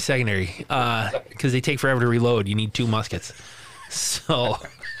primary. This is my secondary. Because they take forever to reload. You need 2 muskets. So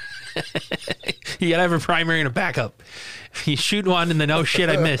you gotta have a primary and a backup. If you shoot one and then, oh shit,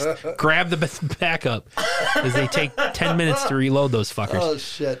 I missed, grab the backup. Because they take 10 minutes to reload those fuckers. Oh,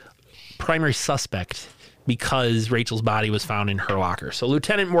 shit. Primary suspect because Rachel's body was found in her locker. So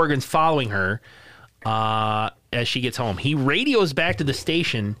Lieutenant Morgan's following her as she gets home. He radios back to the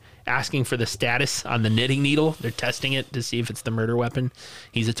station asking for the status on the knitting needle. They're testing it to see if it's the murder weapon.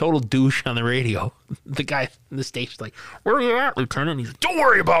 He's a total douche on the radio. The guy in the station's like, where are you at, Lieutenant? He's like, don't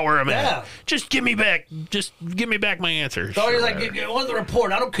worry about where I'm at. Just give me back my ansors. So he's like, I want the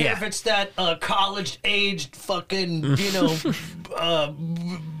report. I don't care Yeah. if it's that college-aged fucking,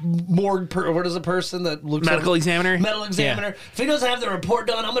 morgue, what is the person that looks Medical like, examiner? Medical examiner. Yeah. If he doesn't have the report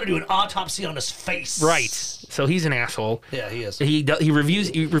done, I'm going to do an autopsy on his face. Right. So he's an asshole. Yeah, he is. He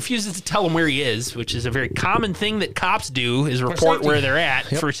refuses to tell him where he is, which is a very common thing that cops do, is report safety. where they're at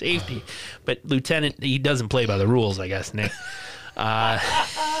for safety. But Lieutenant, he doesn't play by the rules, I guess, Nick.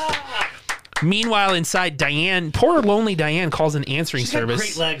 Meanwhile, inside, Diane, poor lonely Diane, calls an answering She's got service.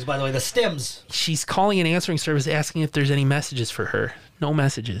 great legs, by the way. The stems. She's calling an answering service asking if there's any messages for her. No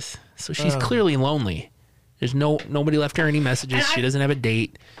messages. So she's clearly lonely. There's nobody left her any messages. She doesn't have a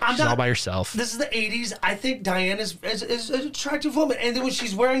date. She's all by herself. This is the 80s. I think Diane is an attractive woman. And then when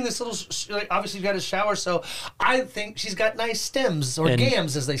she's wearing this little, obviously she's got a shower, so I think she's got nice stems, or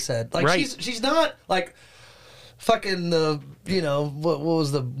gams, as they said. Like, Right. she's not like fucking what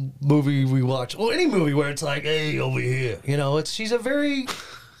was the movie we watched? Well, any movie where it's like, hey, over here. She's a very...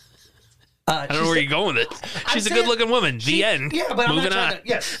 I don't know where you're going with it. She's a saying- good-looking woman. The end. Yeah, but Moving I'm not on. trying to...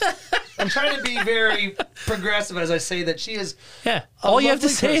 Yes. I'm trying to be very progressive as I say that she is... Yeah. All you have to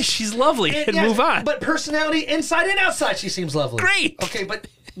lovely say is person. she's lovely and yes, move on. But personality, inside and outside, she seems lovely. Great. Okay, but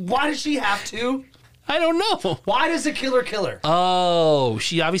why does she have to? I don't know. Why does the killer kill her? Oh,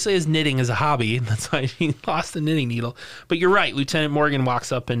 she obviously has knitting as a hobby. That's why she lost the knitting needle. But you're right. Lieutenant Morgan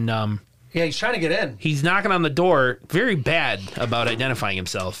walks up and Yeah, he's trying to get in. he's knocking on the door, very bad about identifying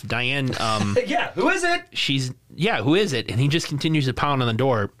himself. Diane, Yeah, who is it? who is it? And he just continues to pound on the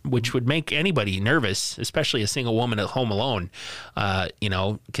door, which would make anybody nervous, especially a single woman at home alone,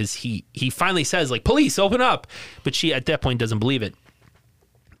 because he finally says, like, police, open up. But she, at that point, doesn't believe it.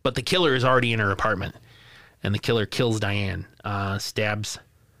 But the killer is already in her apartment, and the killer kills Diane, stabs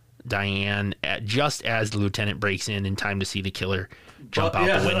Diane just as the lieutenant breaks in time to see the killer jump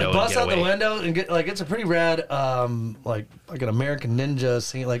out the window busts and out get the away. window and get it's a pretty rad like an American ninja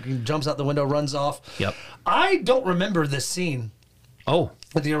scene. Like, he jumps out the window, runs off. Yep. I don't remember this scene Oh,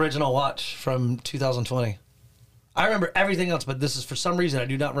 with the original watch from 2020. I remember everything else, but this is, for some reason, I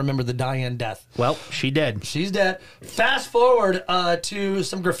do not remember the Diane death. well, she dead. She's dead. Fast forward to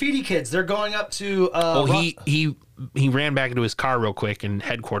some graffiti kids. They're going up to. He ran back into his car real quick, and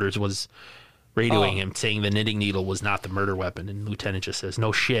headquarters was radioing him, saying the knitting needle was not the murder weapon. And Lieutenant just says,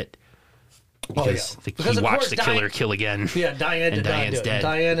 "No shit." because Because he of watched course the killer kill again. Yeah, Diane did not Diane's do it. dead.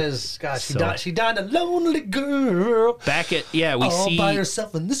 Diane is, gosh, So- she died a lonely girl. Back at we all see by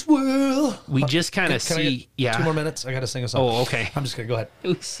herself in this world. we just kind of Can I see get 2 more minutes? I got to sing a song. Oh, okay. I'm just going to go ahead.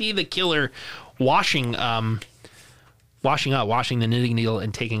 We see the killer washing the knitting needle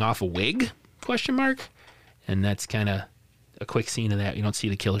and taking off a wig? ? And that's kind of a quick scene of that. You don't see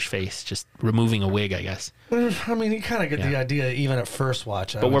the killer's face, just removing a wig, I guess. I mean, you kind of get the idea even at first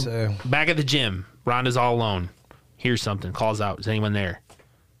watch. But we're back at the gym. Rhonda's all alone. Hears something, calls out. Is anyone there?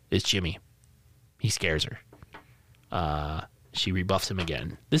 It's Jimmy. He scares her. She rebuffs him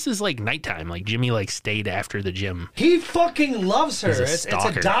again. This is like nighttime. Like Jimmy stayed after the gym. He fucking loves her. He's a It's a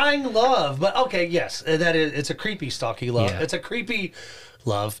stalker. dying love. But okay, yes, that is. It's a creepy, stalky love. Yeah. It's a creepy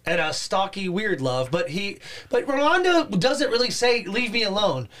love and a stalky, weird love. But Rhonda doesn't really say, "Leave me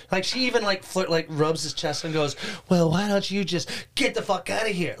alone." Like she even rubs his chest and goes, "Well, why don't you just get the fuck out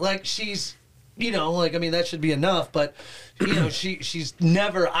of here?" Like she's. I mean, that should be enough, but, she's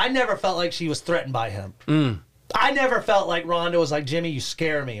never, I never felt like she was threatened by him. I never felt like Rhonda was like, Jimmy, you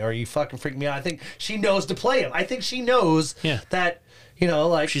scare me, or you fucking freak me out. I think she knows to play him. I think she knows that,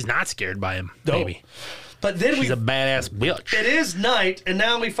 She's not scared by him, No. maybe. But then She's a badass bitch. it is night, and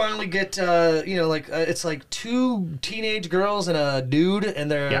now we finally get, it's like 2 teenage girls and a dude,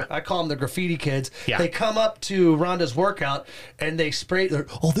 and I call them the graffiti kids. Yeah. They come up to Rhonda's workout, and they spray, this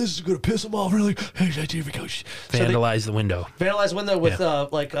is going to piss them off, really. Here we go. Vandalize the window. Vandalize window with,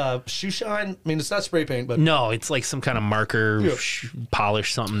 shoe shine. I mean, it's not spray paint, but No, it's like some kind of marker,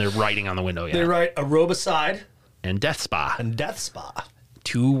 polish, something they're writing on the window. they write Aerobicide And Death Spa. and Death Spa.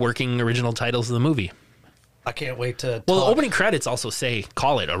 2 working original titles of the movie. I can't wait to Well, the talk. opening credits also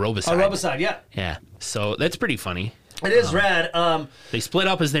call it Aerobicide. Aerobicide, yeah. Yeah, so that's pretty funny. It is rad. They split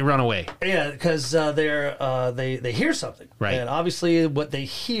up as they run away. Yeah, because they hear something, Right. And obviously, what they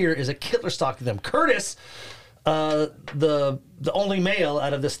hear is a killer stalking them. Curtis, the only male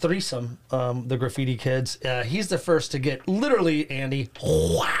out of this threesome, the graffiti kids, he's the first to get literally Andy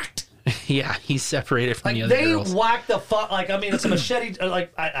whacked. Yeah, he's separated from the other They girls. whack the fuck. It's a machete,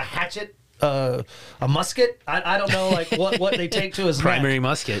 a hatchet. A musket. I don't know what they take to his Primary neck.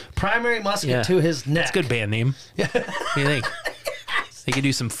 musket. Primary musket Yeah. to his neck. It's a good band name. What do you think? They could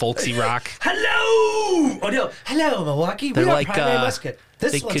do some folksy rock. Hello! Oh no! Hello, Milwaukee. They're We are like, Primary Musket.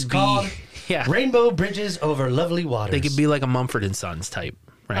 This they one's could be- called yeah. Rainbow Bridges Over Lovely Waters. They could be like a Mumford and Sons type,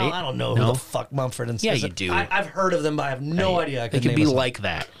 right? Oh, I don't know No? who the fuck Mumford and Sons. Yeah, is. you do. I've heard of them, but I have no idea. I They could could name be a song. like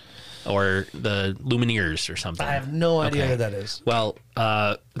that, or the Lumineers or something. I have no idea Okay. who that is. Well,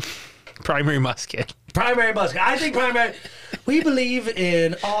 Primary Musket. Primary Musket. I think primary. We believe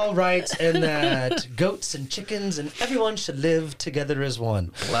in all rights and that goats and chickens and everyone should live together as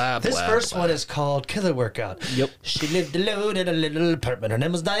one. Blah, This blah, first blah. one is called Killer Workout. Yep. She lived alone in a little apartment. Her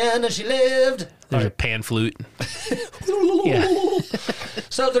name was Diana. She lived. There's a pan flute. Yeah.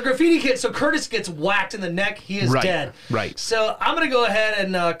 So the graffiti kid, so Curtis gets whacked in the neck. He is Right, dead. right. So I'm gonna go ahead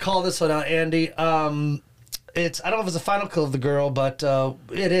and call this one out, Andy. I don't know if it's the final kill of the girl, but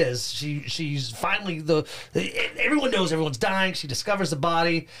it is. She's finally everyone knows everyone's dying. She discovers the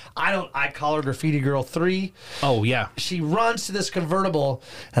body. I call her Graffiti Girl 3. Oh, yeah. She runs to this convertible,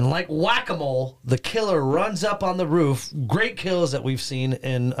 and like whack-a-mole, the killer runs up on the roof. Great kills that we've seen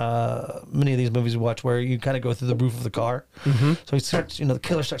in many of these movies we watch, where you kind of go through the roof of the car. Mm-hmm. So he starts, the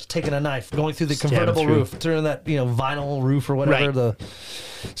killer starts taking a knife, going through the convertible through. roof, through that vinyl roof or whatever. Right.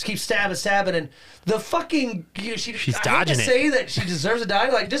 Just keeps stabbing, and the fucking She's I dodging hate it. to say that she deserves to die.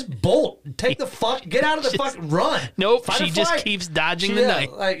 Like, just bolt, take the fuck, get out of the fuck, run. Nope, Fight or she just flight. keeps dodging the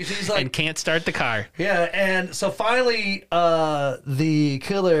knife. She's like, And can't start the car. yeah, and so finally, the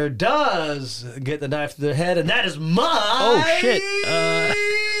killer does get the knife to the head, and that is my. Oh, shit.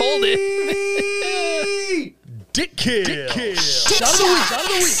 Hold it. Dick kill. Shot of the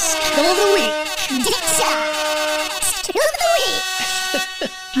week. Skill of the week.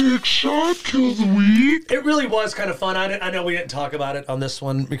 Dick shot. Skill of the week. It really was kind of fun. I know we didn't talk about it on this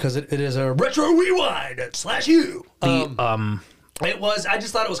one because it is a retro rewind / you. It was. I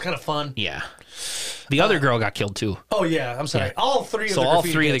just thought it was kind of fun. Yeah. The other girl got killed, too. Oh yeah, I'm sorry. Yeah. All three of So the all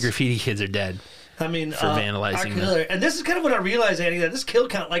graffiti 3 of the kids. graffiti kids are dead. I mean, for vandalizing our the- killer. And this is kind of when I realized, Andy, that this kill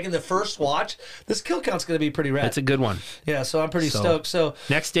count, like in the first watch, this kill count's going to be pretty rad. That's a good one. Yeah, so I'm pretty stoked. So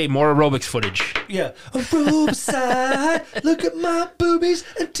Next day, more aerobics footage. yeah, Aerobicide, look at my boobies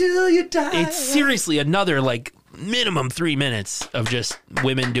until you die. It's seriously another, minimum 3 minutes of just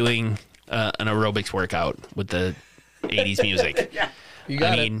women doing an aerobics workout with the 80s music. Yeah, you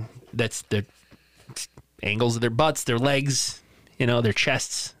got it. That's the angles of their butts, their legs, their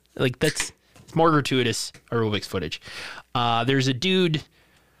chests. It's more gratuitous aerobics footage. There's a dude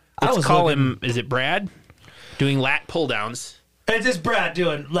Let's call him, is it Brad? Doing lat pull downs. It's just Brad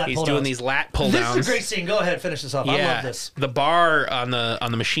doing lat He's pull doing downs. these lat pull downs. This is a great scene. Go ahead, finish this off. I love this. The bar on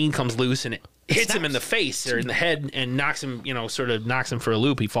the machine comes loose and it hits him snaps. in the face or in the head and knocks him, sort of knocks him for a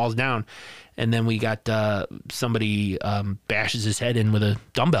loop. He falls down. And then we got somebody bashes his head in with a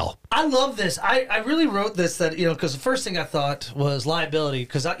dumbbell. I love this. I really wrote this that, because the first thing I thought was liability.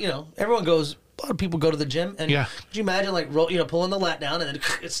 Because, everyone goes, a lot of people go to the gym. And Yeah. could you imagine, pulling the lat down and then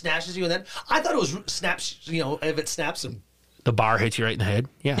it snatches you? And then I thought it was snaps, if it snaps and. The bar hits you right in the head.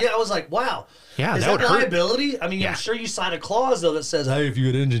 Yeah. Yeah, I was like, wow. Yeah, is that would hurt. liability? I mean, Yeah. I'm sure you sign a clause, though, that says, hey, if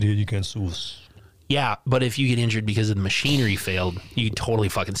you get injured here, you can't sue us. Yeah, but if you get injured because of the machinery failed, you could totally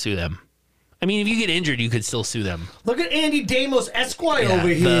fucking sue them. I mean, if you get injured, you could still sue them. Look at Andy Damos Esquire Yeah, over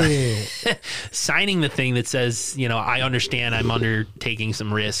here. Signing the thing that says, I understand I'm undertaking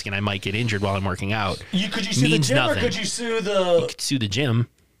some risk and I might get injured while I'm working out. Could you sue the means gym nothing. or could you sue the Sue the gym.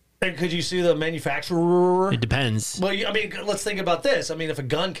 and could you sue the manufacturer? It depends. Well, let's think about this. I mean, if a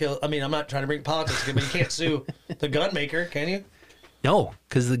gun I'm not trying to bring politics again, but you can't sue the gun maker, can you? No,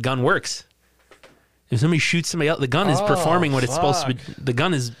 because the gun works. If somebody shoots somebody else, the gun is performing what it's supposed to be. The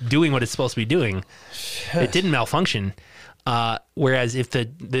gun is doing what it's supposed to be doing. It didn't malfunction. Whereas if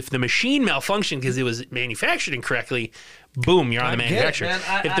the machine malfunctioned because it was manufactured incorrectly, boom, you're on the I get it, manufacturer.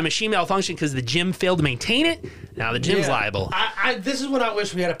 man. If the machine malfunctioned because the gym failed to maintain it, now the gym's Yeah. liable. This is when I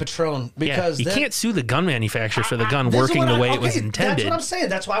wish we had a Patron because you then- can't sue the gun manufacturer for the gun this is working what the way it was okay, intended. That's what I'm saying.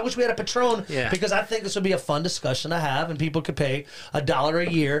 That's why I wish we had a Patron. Yeah. Because I think this would be a fun discussion to have, and people could pay $1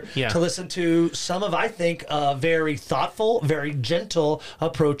 a year Yeah. to listen to some of, I think, very thoughtful, very gentle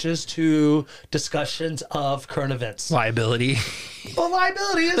approaches to discussions of current events. Liability. Well,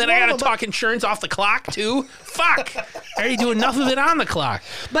 liability is Then one I of got to them, talk insurance off the clock too. Fuck! I already do enough of it on the clock.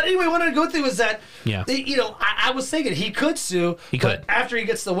 But anyway, what I go through is that, Yeah. I was thinking he could sue. He but could. after he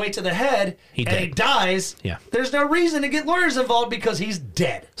gets the weight to the head He and he did. dies, Yeah. there's no reason to get lawyers involved because he's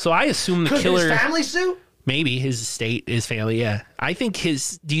dead. So I assume the Could killer, his family sue? maybe his estate, his family. Yeah, I think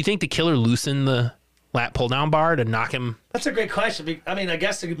his. Do you think the killer loosened the lat pull down bar to knock him? That's a great question. I mean, I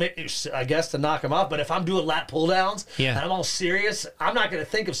guess to knock him off. But if I'm doing lat pull downs Yeah. and I'm all serious, I'm not going to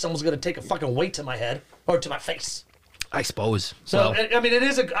think if someone's going to take a fucking weight to my head or to my face. I suppose. So Well, I mean, it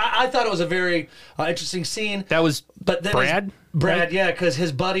is I thought it was a very interesting scene. that was But then Brad. Brad, right? yeah, because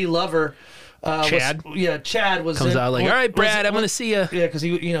his buddy lover, Chad? Chad was Comes out like, all right, Brad, I'm going gonna see you. Yeah, because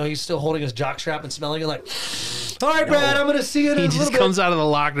he's still holding his jock strap and smelling it like, all right, Brad, I'm gonna see you in a He little just bit. comes out of the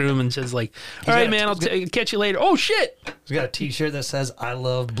locker room and says like, all right, got- man, I'll catch you later. Oh shit! He's got a T-shirt that says "I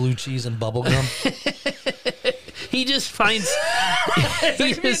love blue cheese and bubble gum." He just finds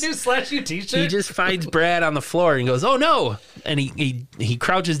He just, new slash you T-shirt. he just finds Brad on the floor and goes, oh no! And he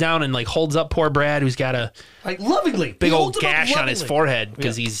crouches down and like holds up poor Brad, who's got a like lovingly, big He old holds him up gash on his lovingly. forehead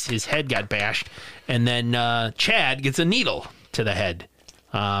because his head got bashed. And then Chad gets a needle to the head,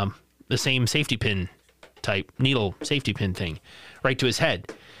 the same safety pin type needle safety pin thing, right to his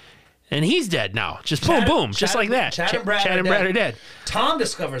head. And he's dead now. Just boom, boom, just like that. Chad and Brad are dead. Tom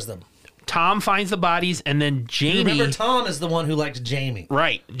discovers them. Tom finds the bodies, and then Jamie. Remember, Tom is the one who liked Jamie.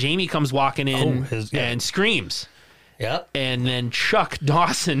 Right. Jamie comes walking in and screams. Yep. And then Chuck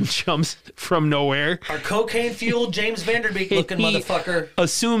Dawson jumps from nowhere. Our cocaine-fueled James Vanderbeek looking He motherfucker.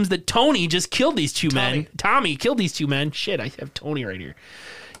 assumes that Tony just killed these two men. Tommy killed these two men. Shit, I have Tony right here.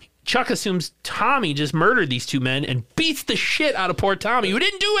 Chuck assumes Tommy just murdered these two men and beats the shit out of poor Tommy, who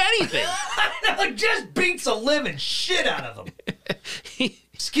didn't do anything. Like, just beats the living shit out of him.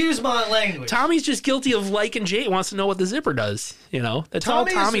 Excuse my language. Tommy's just guilty of liking Jay. Wants to know what the zipper does. That's all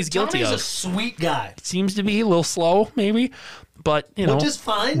Tommy's guilty Tommy's of. a sweet guy. Seems to be a little slow, maybe, but Which is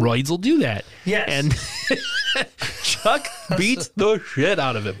fine. Roids will do that. Yes. And Chuck beats the shit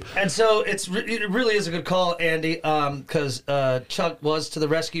out of him. And so it really is a good call, Andy, because Chuck was to the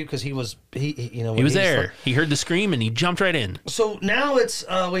rescue because he was there. He heard the scream and he jumped right in. So now it's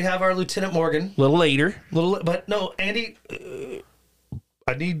we have our Lieutenant Morgan. A little later, But no, Andy,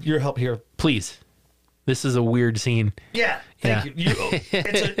 I need your help here. please. This is a weird scene. Yeah, thank you.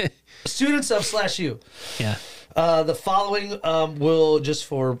 It's a students of /you. Yeah. The following will, just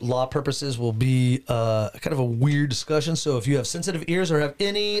for law purposes, will be kind of a weird discussion. So if you have sensitive ears or have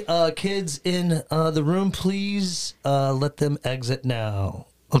any kids in the room, please let them exit now.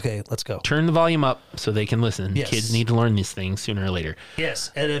 Okay, let's go. Turn the volume up so they can listen. Yes. Kids need to learn these things sooner or later.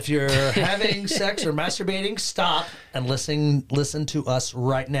 Yes, and if you're having sex or masturbating, stop and listen to us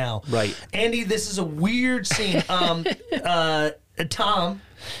right now. Right. Andy, this is a weird scene. Tom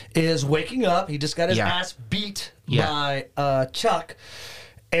is waking up. He just got his ass beat by Chuck.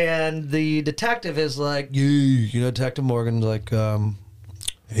 And the detective is like, Detective Morgan's like,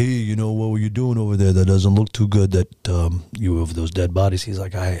 hey, you know, what were you doing over there? That doesn't look too good that you were over those dead bodies. He's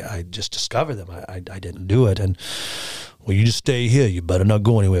like, I just discovered them. I didn't do it. And, well, you just stay here. You better not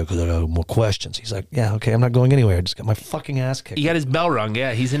go anywhere because I got more questions. He's like, yeah, okay, I'm not going anywhere. I just got my fucking ass kicked. He got his bell rung.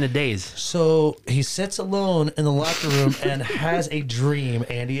 Yeah, he's in a daze. So he sits alone in the locker room and has a dream,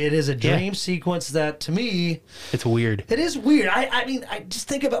 Andy. It is a dream sequence that, to me, It's weird. it is weird. I mean, I just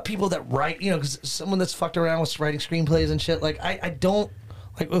think about people that write, you know, because someone that's fucked around with writing screenplays and shit. Like, I don't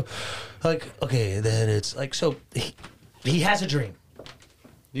like. Okay, then it's like, so he has a dream.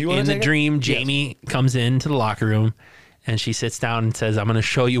 You In the take it? dream, Yes. Jamie comes into the locker room and she sits down and says, I'm going to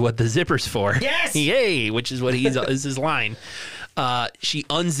show you what the zipper's for. Yes! Yay, which is what is his line. She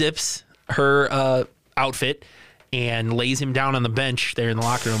unzips her outfit and lays him down on the bench there in the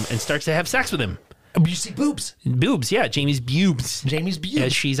locker room and starts to have sex with him. You see boobs. Boobs, yeah, Jamie's pubes. Jamie's As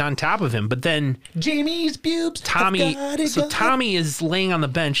boobs. she's on top of him. But then Jamie's boobs. Tommy is laying on the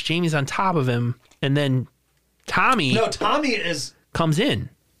bench, Jamie's on top of him, and then Tommy No, Tommy is. comes in.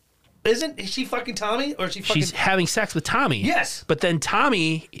 Isn't she fucking Tommy? Or is she fucking. She's having sex with Tommy. Yes. But then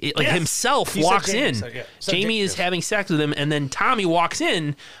Tommy, Yes. himself, You said walks Jamie, in. so, yeah. So Jamie Ja- is yes. having sex with him, and then Tommy walks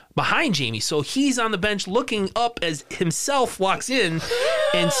in behind Jamie. So he's on the bench looking up as himself walks in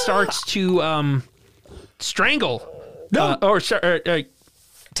and starts to strangle. No.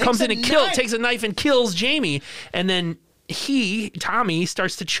 Comes in and knife. takes a knife and kills Jamie. And then Tommy,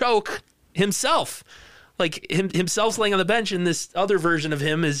 starts to choke himself. Like himself's laying on the bench, and this other version of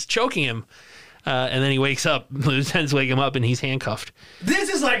him is choking him. And then he wakes up. The lieutenants wake him up, and he's handcuffed. This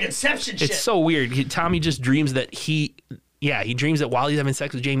is like Inception shit. It's so weird. Tommy just dreams that he dreams that while he's having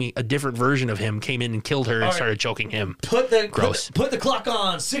sex with Jamie, a different version of him came in and killed her and right. started choking him. Gross. Put the clock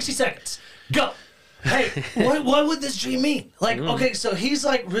on. 60 seconds. Go. Hey, what would this dream mean? Like, okay, so he's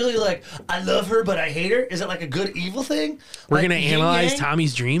like really like, I love her, but I hate her. Is it like a good evil thing? We're Like gonna yin analyze yang?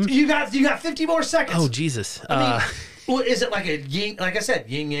 Tommy's dream. You got 50 more seconds. Oh Jesus! I mean, well, is it like a yin? Like I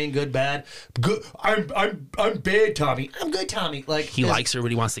said, yin yang, good bad. Good. I'm bad, Tommy. I'm good, Tommy. Like he likes her, but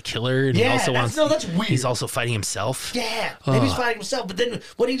he wants to kill her. And Yeah, he also that's- wants. no, that's weird. He's also fighting himself. Yeah, maybe he's fighting himself, but then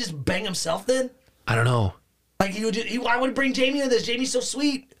wouldn't he just bang himself then? I don't know. Like why would he bring Jamie into this? Jamie's so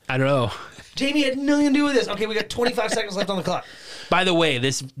sweet. I don't know. Jamie had nothing to do with this. Okay, we got 25 seconds left on the clock. By the way,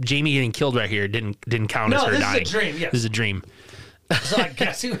 this Jamie getting killed right here didn't count as No, her this is a dying. dream, yes. This is a dream. So I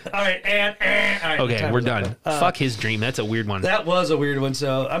guess all right, and all right. Okay, time we're is up. done. Fuck his dream. That's a weird one. That was a weird one.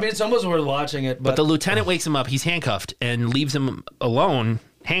 So I mean, it's almost worth watching it. But The lieutenant wakes him up. He's handcuffed and leaves him alone,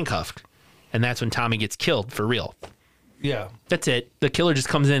 handcuffed. And that's when Tommy gets killed for real. yeah, That's it. The killer just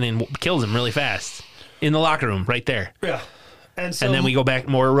comes in and kills him really fast in the locker room right there. yeah. And so And then we go back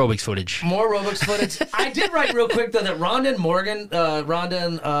more aerobics footage. more Robux footage. I did write real quick though that Rhonda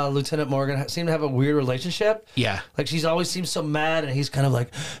and Lieutenant Morgan seem to have a weird relationship. Yeah. Like she's always seems so mad, and he's kind of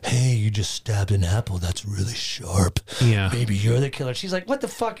like, "Hey, you just stabbed an apple. That's really sharp. Yeah. Maybe you're the killer." She's like, "What the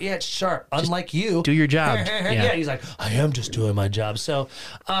fuck? Yeah, it's sharp. Unlike you. do your job." yeah. Yeah. He's like, "I am just doing my job." So,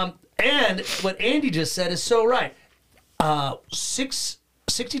 and what Andy just said is so right.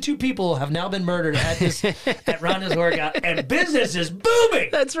 62 people have now been murdered at Rhonda's workout, and business is booming.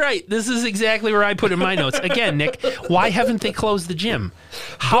 That's right. This is exactly where I put in my notes. Again, Nick, why haven't they closed the gym?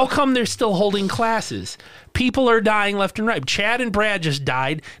 How come they're still holding classes? People are dying left and right. Chad and Brad just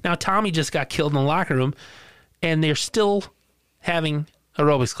died. Now Tommy just got killed in the locker room, and they're still having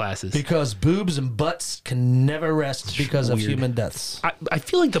aerobics classes. Because boobs and butts can never rest because of weird. human deaths. I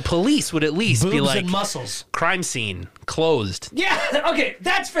feel like the police would at least Boobs be like, and muscles. crime scene closed. Yeah, okay,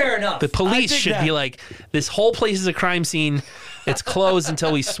 that's fair enough. The police should be like, this whole place is a crime scene. It's closed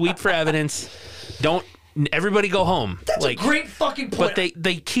until we sweep for evidence. Everybody go home. That's a great fucking point. But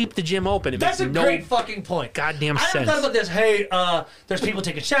they keep the gym open. It That's a makes no great fucking point. goddamn I never sense. thought about this. Hey, there's people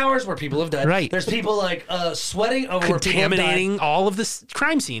taking showers where people have died. Right. There's people like sweating over where people have died. Contaminating all of the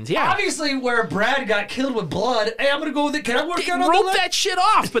crime scenes. Yeah. Obviously, where Brad got killed with blood. Hey, I'm gonna go with it. Can I work out on the Rope leg? that shit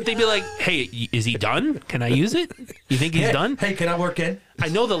off. But they'd be like, hey, is he done? Can I use it? You think he's Hey, done? Hey, can I work in? I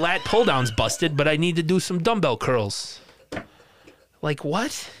know the lat pull down's busted, but I need to do some dumbbell curls. Like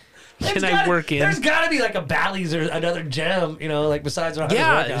what? Can I work in? There's got to be like a Bally's or another gym, you know, like besides our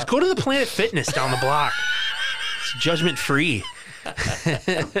Yeah, workout. just go to the Planet Fitness down the block. It's judgment free.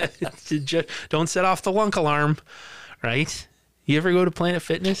 Don't set off the lunk alarm, right? You ever go to Planet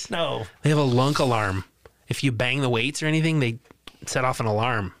Fitness? No. They have a lunk alarm. If you bang the weights or anything, they set off an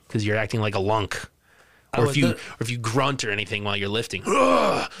alarm because you're acting like a lunk. Or was if you grunt or anything while you're lifting,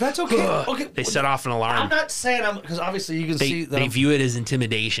 That's okay. Okay. they set off an alarm. I'm not saying because obviously you can see that. They I'm- view it as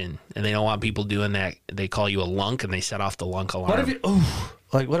intimidation, and they don't want people doing that. They call you a lunk, and they set off the lunk alarm. What if you? Ooh,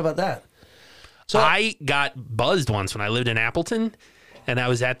 like what about that? So I got buzzed once when I lived in Appleton, and I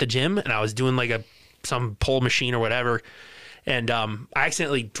was at the gym, and I was doing like some pull machine or whatever, and I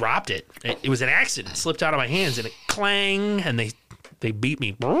accidentally dropped it. It was an accident. It slipped out of my hands, and it clang, and they beat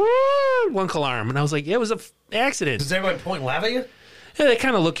me. Lunk alarm, and I was like, it was an accident. Does everyone point and laugh at you? Yeah, they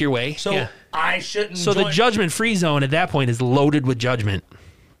kind of look your way. So yeah. I shouldn't. So the judgment-free zone at that point is loaded with judgment.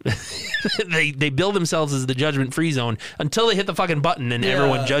 they bill themselves as the judgment-free zone until they hit the fucking button and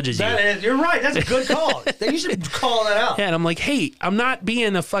everyone judges you. You're right. That's a good call. You should call that out. Yeah, and I'm like, hey, I'm not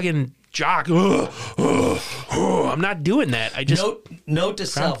being a fucking jock. I'm not doing that. I just note to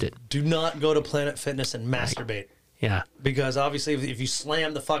self: prompted. do not go to Planet Fitness and masturbate. Yeah. Because obviously, if you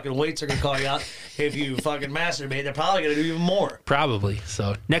slam the fucking weights, they're gonna call you out. If you fucking masturbate, they're probably gonna do even more. Probably.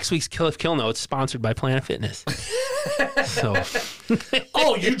 So next week's Kill Notes sponsored by Planet Fitness. So.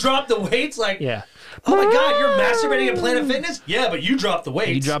 Oh, you dropped the weights? Like, Yeah. oh my God, you're masturbating at Planet Fitness? Yeah, but you dropped the weights.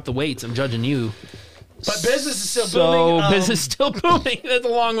 You dropped the weights. I'm judging you. But business is still So booming. business is still booming. That's a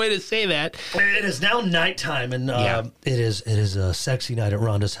long way to say that. It is now nighttime, and it is a sexy night at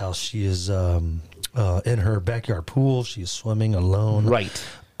Rhonda's house. She is in her backyard pool. She's swimming alone. Right.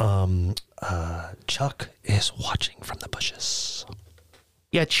 Chuck is watching from the bushes.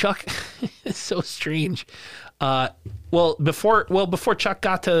 Yeah, Chuck is so strange. Well, before Chuck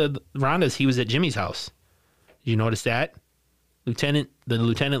got to Rhonda's, he was at Jimmy's house. Did you notice that? The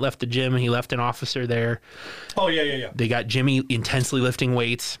lieutenant left the gym. He left an officer there. Oh, yeah. They got Jimmy intensely lifting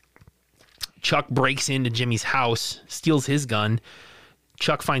weights. Chuck breaks into Jimmy's house, steals his gun.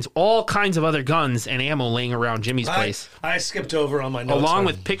 Chuck finds all kinds of other guns and ammo laying around Jimmy's place. I skipped over on my notes. Along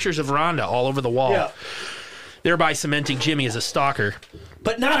with pictures of Rhonda all over the wall. Yeah. Thereby cementing Jimmy as a stalker.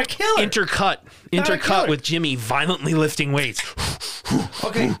 But not a killer. Intercut with Jimmy violently lifting weights.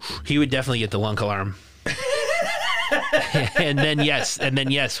 Okay. He would definitely get the lunk alarm. and then yes,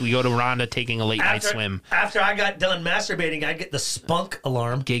 we go to Rhonda taking a late night swim. After I got done masturbating, I get the spunk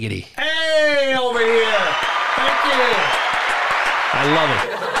alarm. Giggity. Hey, over here. Thank you. I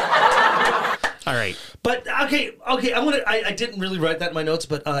love it. All right. But okay. I didn't really write that in my notes,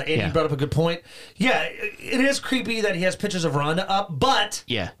 but Andy brought up a good point. Yeah, it is creepy that he has pictures of Rhonda up, but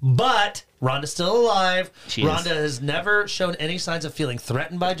Rhonda's still alive. Rhonda has never shown any signs of feeling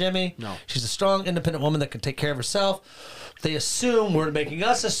threatened by Jimmy. No. She's a strong, independent woman that can take care of herself. We're making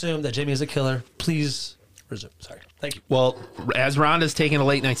us assume that Jimmy is a killer. Please resume. Sorry. Thank you. Well, as Rhonda's taking a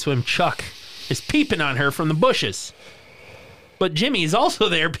late night swim, Chuck is peeping on her from the bushes. But Jimmy is also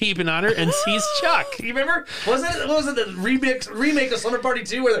there peeping on her and sees Chuck. You remember? Was it the remake of Slumber Party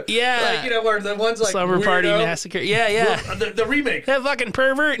 2 where where the ones like Slumber Party Massacre. Yeah. The remake. That fucking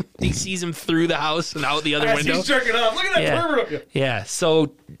pervert. He sees him through the house and out the other window. He's jerking off. Look at that pervert. Yeah.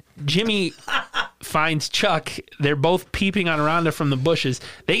 So Jimmy finds Chuck. They're both peeping on Rhonda from the bushes.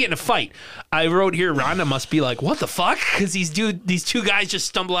 They get in a fight. I wrote here, Rhonda must be like, what the fuck? Because these two guys just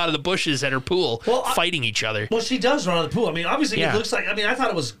stumble out of the bushes at her pool fighting each other. Well, she does run out of the pool. I mean, obviously it looks like, I thought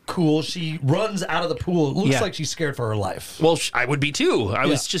it was cool. She runs out of the pool. It looks like she's scared for her life. Well, I would be too. I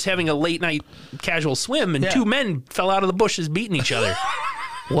was just having a late night casual swim and two men fell out of the bushes beating each other.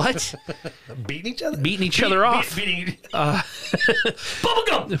 What? Beating each other? Beating each other off.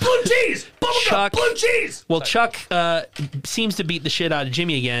 Bubblegum! Blue cheese! Bubblegum! Blue cheese! Well, Chuck seems to beat the shit out of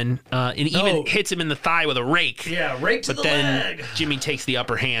Jimmy again and even hits him in the thigh with a rake. Yeah, rake to the leg. But then Jimmy takes the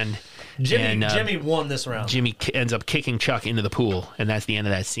upper hand. Jimmy won this round. Jimmy ends up kicking Chuck into the pool, and that's the end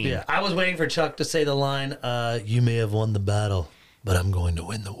of that scene. Yeah, I was waiting for Chuck to say the line, you may have won the battle, but I'm going to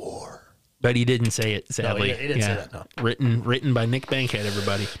win the war. But he didn't say it, sadly. No, he didn't say that, no. Written by Nick Bankhead,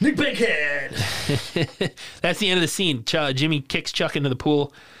 everybody. Nick Bankhead! That's the end of the scene. Jimmy kicks Chuck into the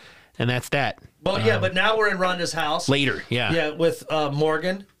pool, and that's that. Well, but now we're in Rhonda's house. Later, Yeah, with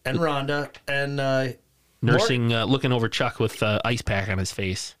Morgan and Rhonda and... nursing, looking over Chuck with ice pack on his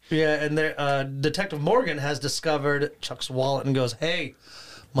face. Yeah, and Detective Morgan has discovered Chuck's wallet and goes, hey...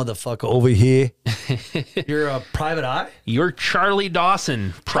 motherfucker over here. You're a private eye? You're Charlie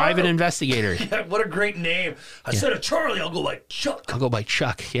Dawson, private investigator. Yeah, what a great name. Instead of Charlie, I'll go by Chuck. I'll go by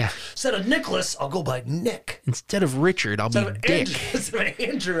Chuck, yeah. Instead of Nicholas, I'll go by Nick. Instead of Richard, I'll be Dick. Instead of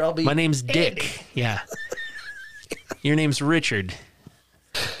Andrew, I'll be My name's Andy. Dick. Yeah. Your name's Richard.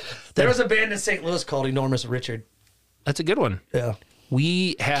 There was a band in St. Louis called Enormous Richard. That's a good one. Yeah.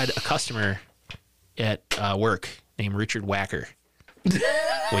 We had a customer at work named Richard Wacker.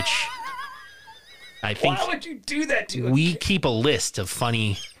 Which I think why would you do that to him? We keep a list of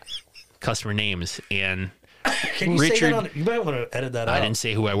funny customer names, and can you Richard, say that on it? You might want to edit that out. I didn't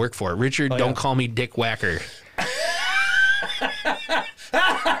say who I work for. Richard, don't call me Dick Wacker.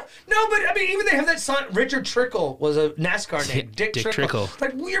 No, but I mean, even they have that sign. Richard Trickle was a NASCAR name. Dick Trickle.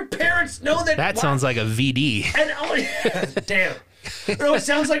 Like, your parents know that. That sounds like a VD. And damn. No, it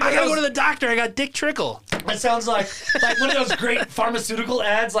sounds like I gotta go to the doctor. I got Dick Trickle. It sounds like one of those great pharmaceutical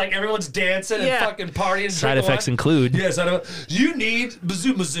ads, like everyone's dancing and Yeah. fucking partying. Side effects include. Yes, you need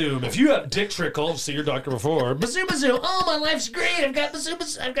Bazoom. If you have Dick Trickle, see your doctor before. Bazoom. Oh, my life's great. I've got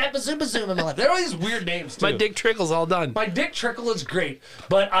Bazoom in my life. There are all these weird names too. My Dick Trickle's all done. My Dick Trickle is great,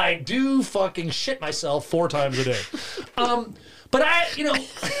 but I do fucking shit myself 4 times a day. But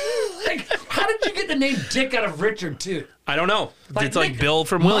like, how did you get the name Dick out of Richard too? I don't know. It's like Nick- Bill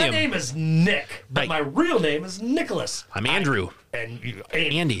from William. My name is Nick, but Right. my real name is Nicholas. I'm Andrew. And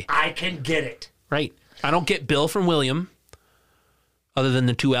Andy. I can get it. Right. I don't get Bill from William, other than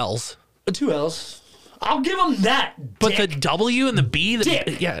the 2 L's. 2 L's. I'll give him that. But Dick. the W and the B,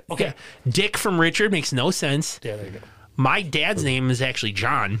 Dick. Yeah. Okay. Yeah. Dick from Richard makes no sense. Yeah, there you go. My dad's name is actually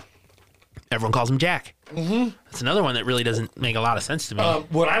John. Everyone calls him Jack. Mm-hmm. That's another one that really doesn't make a lot of sense to me.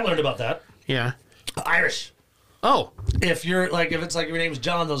 What I learned about that, Yeah. Irish. Oh, If it's like your name's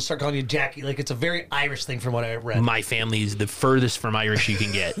John, they'll start calling you Jackie. Like, it's a very Irish thing from what I read. my family's the furthest from Irish you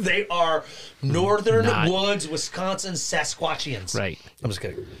can get. They are northern Not- woods, Wisconsin Sasquatchians. Right. I'm just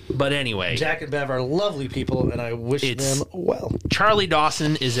kidding. But anyway, Jack and Bev are lovely people, and I wish It's- them well. Charlie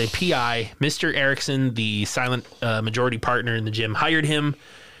Dawson is a PI. Mr. Erickson, the silent majority partner in the gym, hired him.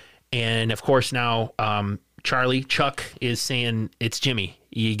 And of course now Chuck is saying, it's Jimmy.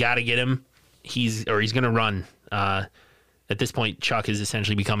 You got to get him. He's going to run. At this point, Chuck is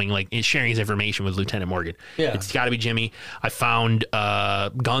essentially becoming sharing his information with Lieutenant Morgan. Yeah. It's got to be Jimmy. I found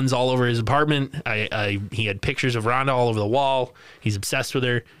guns all over his apartment. He had pictures of Rhonda all over the wall. He's obsessed with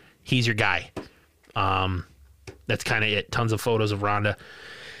her. He's your guy. That's kind of it. Tons of photos of Rhonda.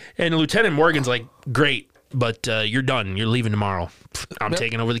 And Lieutenant Morgan's like, great, but you're done. You're leaving tomorrow. I'm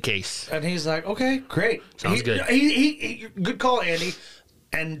taking over the case. And he's like, okay, great. Sounds good. He good call, Andy.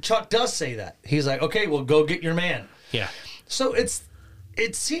 And Chuck does say that. He's like, okay, well, go get your man. Yeah. So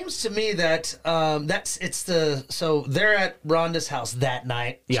it seems to me that so they're at Rhonda's house that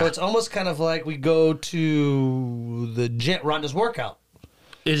night. Yeah. So it's almost kind of like we go to the gym, Rhonda's workout.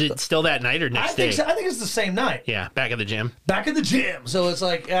 Is it still that night or next day? I think it's the same night. Yeah, back at the gym. Back at the gym. So it's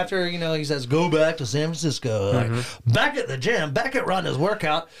like after, he says, go back to San Francisco. Like, back at the gym, back at Rhonda's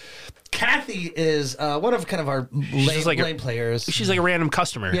workout. Kathy is one of kind of our lane players. She's like a random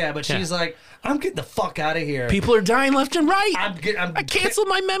customer. Yeah, but she's like, I'm getting the fuck out of here. People are dying left and right. I canceled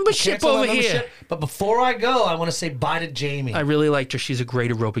my membership cancel my over membership. here. But before I go, I want to say bye to Jamie. I really liked her. She's a great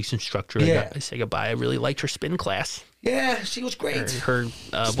aerobics instructor. Yeah. I say goodbye. I really liked her spin class. Yeah, she was great. Her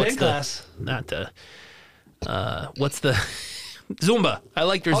Spin class. What's the Zumba? I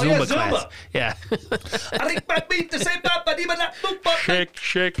liked her Zumba class. Yeah. I think my beat the same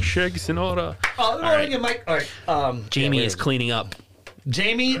Shake, Sonora. All right. Jamie is cleaning up.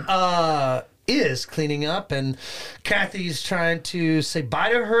 Jamie is cleaning up, and Kathy's trying to say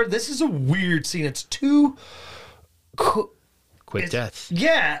bye to her. This is a weird scene. It's too. Quick death.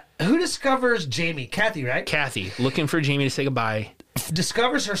 Yeah. Who discovers Jamie? Kathy, right? Kathy looking for Jamie to say goodbye.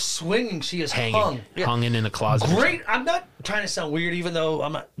 Discovers her swinging. She is hung. Yeah. Hung in a closet. Great. I'm not trying to sound weird, even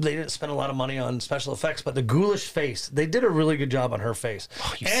though they didn't spend a lot of money on special effects, but the ghoulish face, they did a really good job on her face.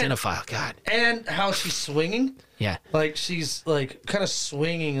 Oh, you cinephile. God. And how she's swinging. Yeah. Like she's like kind of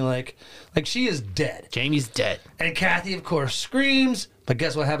swinging like she is dead. Jamie's dead. And Kathy, of course, screams. But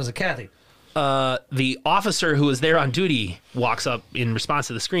guess what happens to Kathy? The officer who was there on duty walks up in response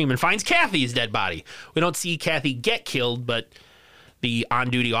to the scream and finds Kathy's dead body. We don't see Kathy get killed, but the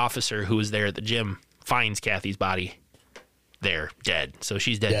on-duty officer who was there at the gym finds Kathy's body there, dead. So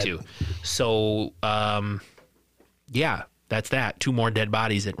she's dead too. So, yeah, that's that. 2 more dead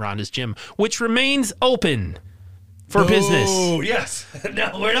bodies at Rhonda's gym, which remains open for business. Oh, yes.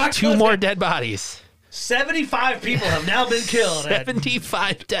 No, we're not 2 more dead bodies. 75 people have now been killed.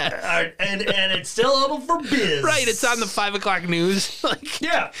 75 deaths. And it's still open for biz. Right, it's on the 5 o'clock news.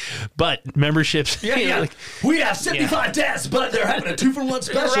 Yeah. But memberships. Yeah. We have 75 deaths, but they're having a 2-for-1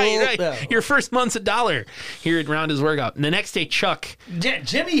 special. Right. Yeah. Your first month's $1 here at Rhonda's workout. And the next day, Chuck. Yeah,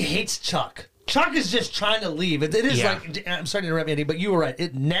 Jimmy hates Chuck. Chuck is just trying to leave. It is like, I'm sorry to interrupt, Andy, but you were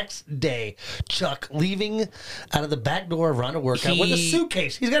right. Next day, Chuck leaving out of the back door of Rhonda workout with a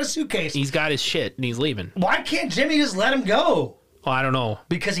suitcase. He's got a suitcase. He's got his shit and he's leaving. Why can't Jimmy just let him go? Oh, I don't know.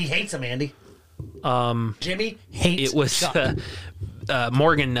 Because he hates him, Andy. Jimmy hates It was Chuck.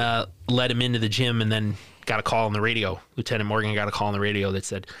 Morgan let him into the gym and then got a call on the radio. Lieutenant Morgan got a call on the radio that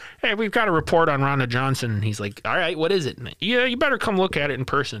said, "Hey, we've got a report on Rhonda Johnson." And he's like, "All right, what is it?" And, "Yeah, you better come look at it in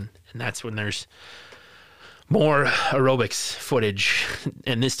person." And that's when there's more aerobics footage,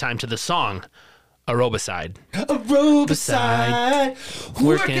 and this time to the song Aerobicide. Aerobicide,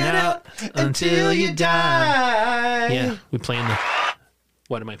 Working out until you die. die. Yeah, we playing the.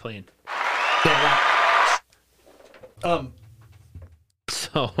 What am I playing?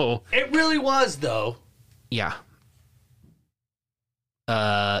 So It really was though. yeah.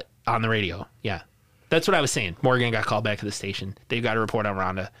 On the radio. Yeah. That's what I was saying. Morgan got called back to the station. They've got a report on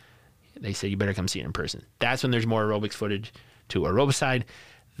Rhonda. They said you better come see it in person. That's when there's more aerobics footage to Aerobicide.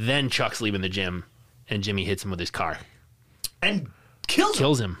 Then Chuck's leaving the gym and Jimmy hits him with his car. And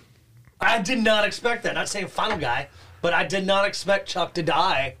kills him. Him. I did not expect that. Not saying final guy, but I did not expect Chuck to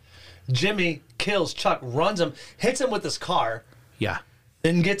die. Jimmy kills Chuck, runs him, hits him with his car, Yeah.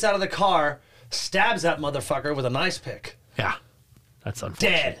 then gets out of the car, stabs that motherfucker with an ice pick. Yeah. That's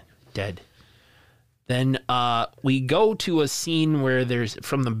unfortunate. Dead. Dead. Then we go to a scene where there's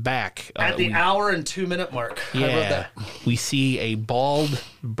from the back. At the hour and 2 minute mark. I wrote Yeah. that. We see a bald,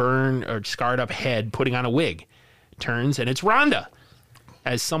 burned, or scarred up head putting on a wig. Turns, and it's Rhonda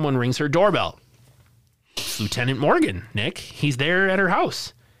as someone rings her doorbell. It's Lieutenant Morgan, Nick. He's there at her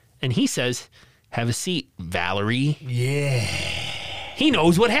house. And he says, "Have a seat, Valerie." Yeah. He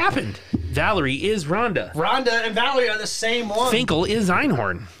knows what happened. Valerie is Rhonda. Rhonda and Valerie are the same one. Finkel is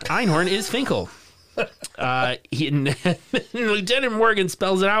Einhorn. Einhorn is Finkel. Lieutenant Morgan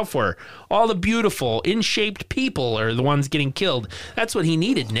spells it out for her. All the beautiful, in-shaped people are the ones getting killed. That's what he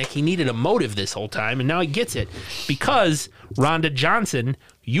needed, Nick. He needed a motive this whole time, and now he gets it. Because Rhonda Johnson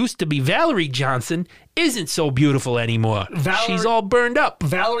used to be Valerie Johnson, isn't so beautiful anymore. She's all burned up.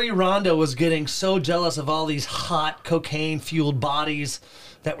 Valerie Rhonda was getting so jealous of all these hot cocaine-fueled bodies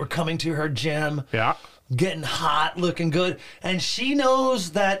that were coming to her gym. Yeah. Getting hot, looking good. And she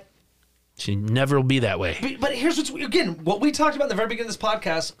knows that. She never will be that way. But here's again, what we talked about at the very beginning of this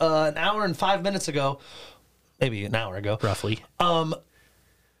podcast an hour and 5 minutes ago, maybe an hour ago. Roughly.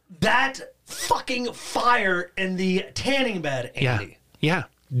 That fucking fire in the tanning bed, Yeah. Andy. Yeah.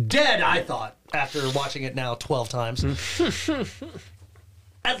 Dead, I thought, after watching it now 12 times.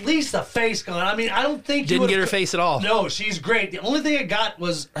 At least the face gone. I mean, I don't think you Didn't get her would've- face at all. No, she's great. The only thing it got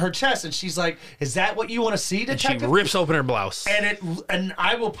was her chest, and she's like, "Is that what you want to see, She detective?" rips open her blouse. And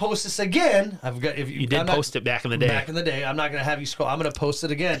I will post this again. I've got if You did post it back in the day. Back in the day, I'm not gonna have you scroll. I'm gonna post it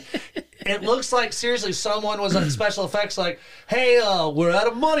again. It looks like seriously someone was on special effects like, "Hey, we're out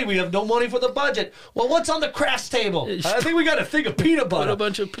of money. We have no money for the budget. Well, what's on the crafts table? I think we got a thing of peanut butter. Put a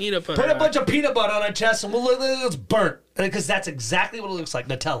bunch of peanut butter. Put a bunch of peanut butter on our chest, and we'll look. It's burnt because that's exactly what it looks like.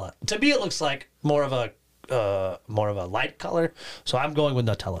 Nutella. To me, it looks like more of a light color. So I'm going with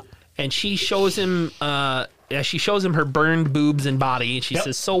Nutella. And she shows him she shows him her burned boobs and body, and she Yep.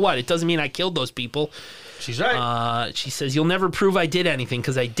 says, "So what? It doesn't mean I killed those people." She's right. She says, "You'll never prove I did anything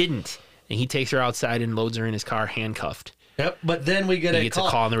because I didn't." And he takes her outside and loads her in his car handcuffed. Yep. But then we get He a gets call.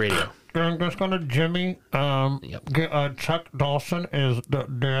 a call on the radio. Just gonna Jimmy. Chuck Dawson is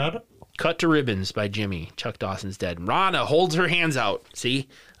dead. Cut to ribbons by Jimmy. Chuck Dawson's dead. Rhonda holds her hands out. See?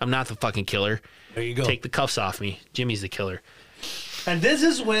 I'm not the fucking killer. There you go. Take the cuffs off me. Jimmy's the killer. And this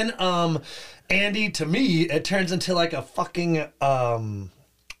is when Andy, to me, it turns into like a fucking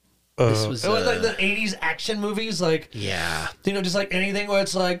This was it was like the 80s action movies, like yeah. just like anything where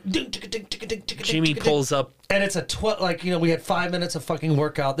it's like Jimmy pulls up. and it's a we had 5 minutes of fucking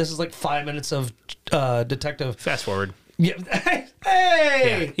workout. This is like 5 minutes of detective. Fast forward. Yeah.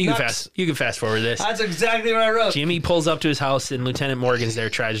 Hey, You can nuts. fast forward this. That's exactly what I wrote. Jimmy pulls up to his house, and Lieutenant Morgan's there,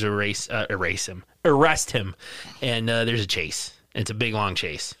 tries to arrest him, and there's a chase. It's a big, long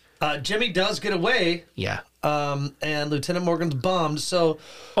chase. Jimmy does get away, Yeah. and Lieutenant Morgan's bombed. So,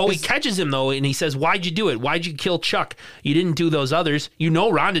 He catches him, though, and he says, "Why'd you do it? Why'd you kill Chuck? You didn't do those others. You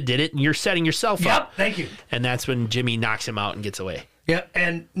know Rhonda did it, and you're setting yourself up." thank you. And that's when Jimmy knocks him out and gets away. Yep,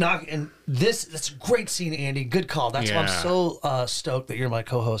 and that's a great scene, Andy. Good call. That's why I'm Yeah. so stoked that you're my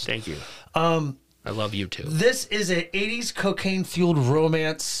co-host. Thank you. I love you, too. This is a 80s cocaine-fueled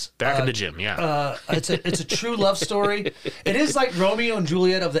romance. Back in the gym, yeah. It's a true love story. It is like Romeo and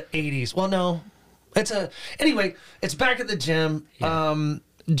Juliet of the 80s. Well, no. Anyway, it's back at the gym.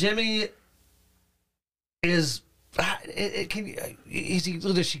 Jimmy is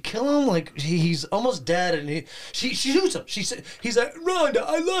does she kill him? Like he's almost dead, and she shoots him. He's like, "Rhonda,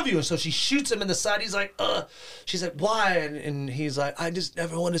 I love you," and so she shoots him in the side. He's like, "Ugh." She's like, "Why?" And he's like, "I just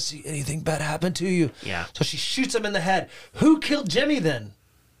never want to see anything bad happen to you." Yeah. So she shoots him in the head. Who killed Jimmy then?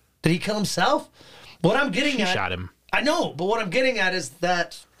 Did he kill himself? What I'm getting She at, shot him. I know, but what I'm getting at is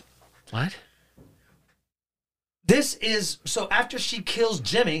that What? this is so after she kills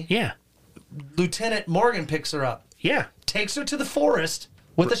Jimmy, Yeah. Lieutenant Morgan picks her up, Yeah. takes her to the forest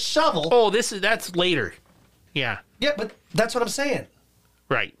with a shovel. Oh, that's later. Yeah. Yeah, but that's what I'm saying.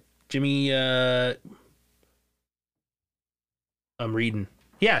 Right. Jimmy, I'm reading.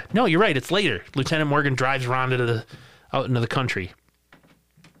 Yeah, no, you're right. It's later. Lieutenant Morgan drives Rhonda out into the country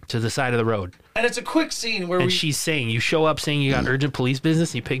to the side of the road. And it's a quick scene where she's saying, you show up saying you got urgent police business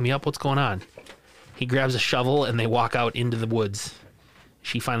and you pick me up. What's going on? He grabs a shovel and they walk out into the woods.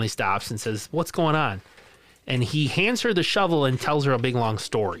 She finally stops and says, what's going on? And he hands her the shovel and tells her a big long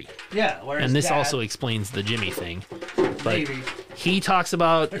story. Yeah. And this also explains the Jimmy thing. But he talks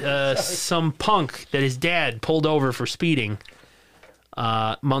about some punk that his dad pulled over for speeding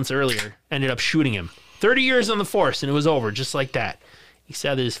months earlier, ended up shooting him. 30 years on the force, and it was over, just like that. He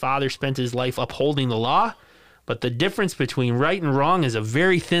said that his father spent his life upholding the law, but the difference between right and wrong is a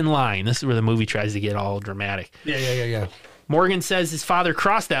very thin line. This is where the movie tries to get all dramatic. Yeah. Morgan says his father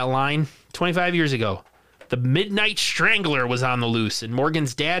crossed that line 25 years ago. The Midnight Strangler was on the loose, and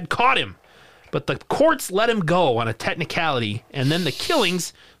Morgan's dad caught him. But the courts let him go on a technicality, and then the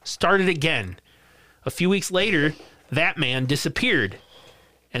killings started again. A few weeks later, that man disappeared,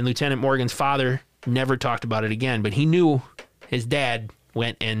 and Lieutenant Morgan's father never talked about it again, but he knew his dad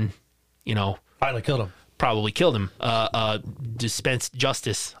went and, finally killed him. Probably killed him, dispensed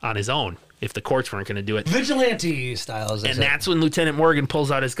justice on his own if the courts weren't going to do it. Vigilante style, as they And say. that's when Lieutenant Morgan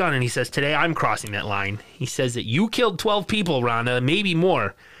pulls out his gun and he says, today I'm crossing that line. He says that you killed 12 people, Rhonda, maybe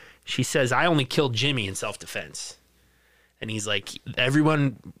more. She says, I only killed Jimmy in self-defense. And he's like,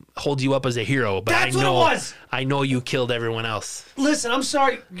 everyone holds you up as a hero, but That's what it was. I know you killed everyone else. Listen, I'm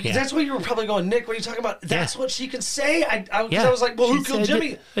sorry. Yeah. That's what you were probably going, Nick. What are you talking about? That's what she can say. I was like, well, She who killed said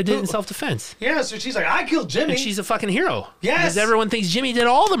Jimmy? I did it in self-defense. Yeah, so she's like, I killed Jimmy. And she's a fucking hero. Yes. Because everyone thinks Jimmy did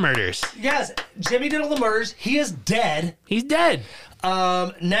all the murders. Yes, Jimmy did all the murders. He is dead. He's dead.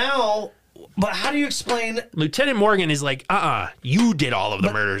 Now, but how do you explain? Lieutenant Morgan is like, you did all of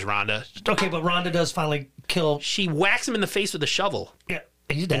the murders, Rhonda. Okay, but Rhonda does finally kill. She whacks him in the face with a shovel. Yeah,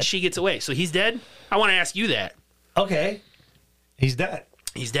 he's dead. And she gets away. So he's dead? I want to ask you that. Okay, he's dead.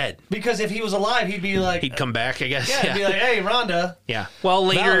 He's dead. Because if he was alive, he'd be like, He'd come back, I guess. yeah, he'd be like, hey, Rhonda. Yeah. Well,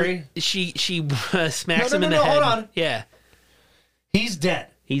 later, Valerie. she smacks him in the No, head. hold on. Yeah. He's dead.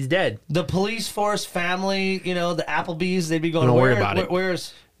 He's dead. The police force, family, the Applebee's, they'd be going, Don't worry about it.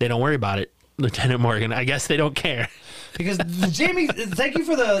 Where's? They don't worry about it, Lieutenant Morgan. I guess they don't care. Because Jamie, thank you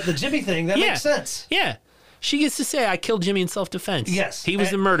for the Jimmy thing. That makes sense. Yeah. She gets to say, I killed Jimmy in self-defense. Yes. He was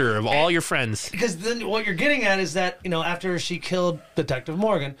the murderer of all your friends. Because then what you're getting at is that, after she killed Detective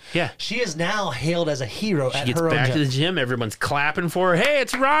Morgan, Yeah. she is now hailed as a hero at Gets her own back to job. the gym. Everyone's clapping for her. Hey,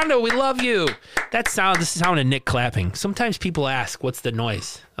 it's Rhonda. We love you. This sounded Nick clapping. Sometimes people ask, what's the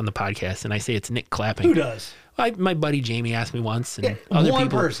noise on the podcast? And I say it's Nick clapping. Who does? My buddy Jamie asked me once. And Yeah, other one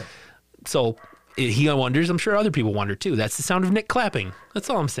people. person. So he wonders. I'm sure other people wonder too. That's the sound of Nick clapping. That's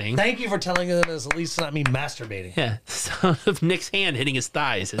all I'm saying. Thank you for telling them as at least not me masturbating. Yeah, sound of Nick's hand hitting his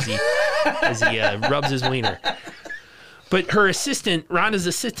thighs as he rubs his wiener. But her assistant, Rhonda's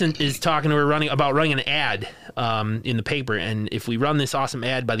assistant, is talking to her about running an ad in the paper. And if we run this awesome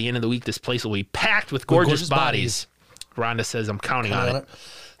ad by the end of the week, this place will be packed with gorgeous bodies. Rhonda says, I'm counting on it.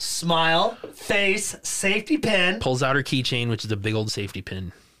 Smile, face, safety pin. Pulls out her keychain, which is a big old safety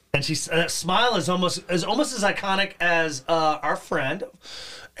pin. And she's smile is almost as iconic as our friend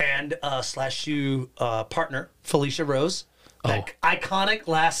and /you partner Felicia Rose. That iconic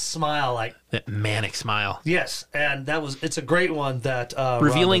last smile, That manic smile. yes, and it's a great one. That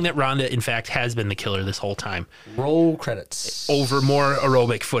Revealing that Rhonda, in fact, has been the killer this whole time. roll credits Over more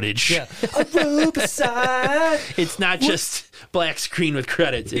aerobic footage. Yeah, aerobic It's not just black screen with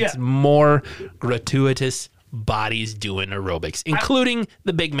credits. It's Yeah. more gratuitous bodies doing aerobics, including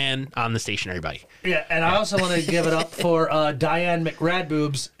the big man on the stationary bike. Yeah, and I also want to give it up for Diane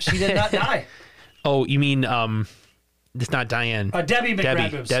McRadboobs. She did not die. Oh, you mean it's not Diane. Debbie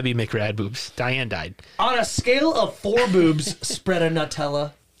McRadboobs. Debbie McRadboobs. Diane died. On a scale of 4 boobs spread of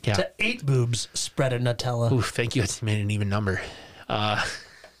Nutella Yeah. to 8 boobs spread of Nutella. Ooh, thank you. It's made an even number. I'm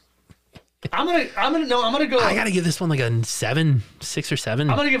gonna go. I gotta give this one like a 6 or 7.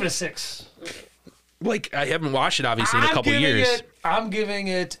 I'm gonna give it a 6. Like I haven't watched it obviously in a couple years. I'm giving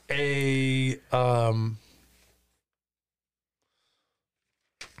it a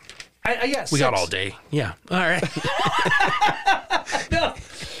We got all day. Yeah. All right. No,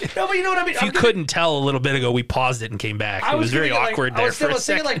 but you know what I mean. If you couldn't tell a little bit ago, we paused it and came back. It was very awkward there for a I was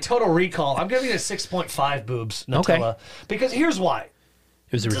thinking second. like Total Recall. I'm giving it a 6.5 boobs Nutella because here's why.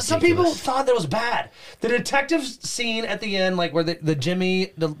 It was ridiculous. Some people thought that was bad. The detective scene at the end, like where the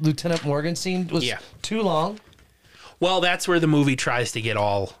Lieutenant Morgan scene was too long. Well, that's where the movie tries to get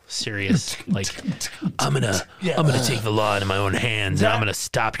all serious. Like, I'm gonna take the law into my own hands, and I'm gonna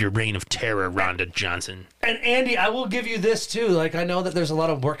stop your reign of terror, Rhonda Johnson. And Andy, I will give you this too. Like, I know that there's a lot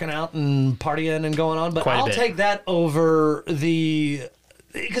of working out and partying and going on, but Quite a I'll bit. take that over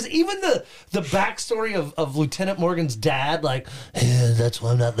because even the backstory of Lieutenant Morgan's dad, like, "Yeah, that's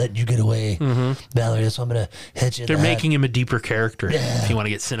why I'm not letting you get away, Valerie. That's why I'm gonna hit you." in They're the head. making him a deeper character. If you want to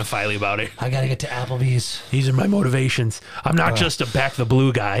get cinephile about it, I gotta get to Applebee's. these are my motivations. I'm not just a back the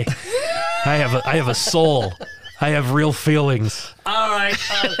blue guy. I have a soul. I have real feelings. All right,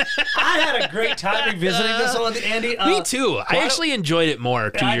 I had a great time revisiting this one, Andy. Me too. I actually enjoyed it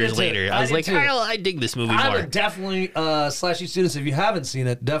more 2 I years did too. later. I I was did like, too. I dig this movie I more. would definitely slash you students, if you haven't seen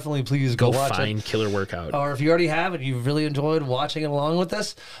it, definitely please go watch find it. Killer Workout. Or if you already have and you've really enjoyed watching it along with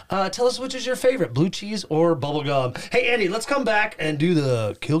us, tell us which is your favorite, blue cheese or bubblegum. Hey, Andy, let's come back and do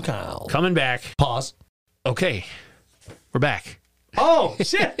the kill count. Coming back. Pause. Okay, we're back. Oh,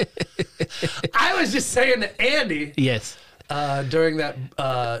 shit. I was just saying to Andy Yes. during that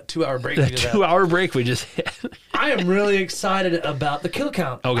 2-hour break. The we did that, 2-hour break we just had. I am really excited about the kill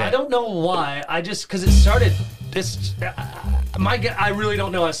count. Okay. I don't know why. I just, because it started, I really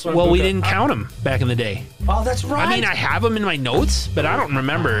don't know. I swear. Well, we didn't count them back in the day. Oh, that's right. I mean, I have them in my notes, but I don't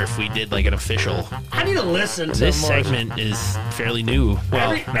remember if we did like an official. I need to listen to This more. segment is fairly new.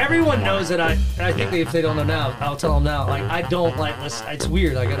 Well, Everyone knows that I think if they don't know now, I'll tell them now. Like, I don't like listen. It's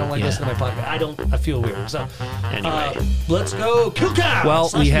weird. Like, I don't like Yeah. listening to my podcast. I feel weird. So, Anyway. let's go. Kill count. well,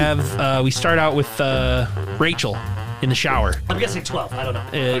 Slash we you. have. We start out with Rachel in the shower. I'm guessing 12. I don't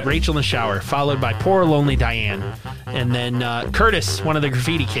know. Rachel in the shower, followed by poor lonely Diane, and then Curtis, one of the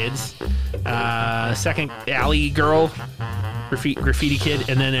graffiti kids, second alley girl, graffiti kid,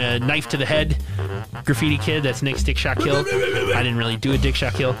 and then a knife to the head graffiti kid. That's Nick's dick shot kill. I didn't really do a dick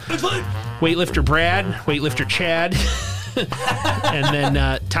shot kill. Weightlifter Brad, weightlifter Chad, and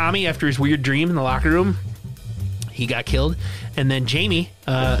then Tommy after his weird dream in the locker room. He got killed. And then Jamie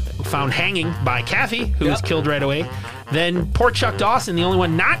found hanging by Kathy, who was killed right away. Then poor Chuck Dawson, the only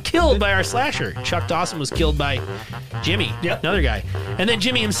one not killed by our slasher. Chuck Dawson was killed by Jimmy, another guy. And then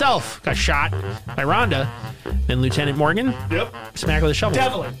Jimmy himself got shot by Rhonda. Then Lieutenant Morgan, smack with a shovel.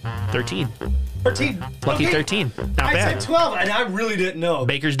 Definitely. 13. 13. Lucky Okay. 13. Not I bad. said 12, and I really didn't know.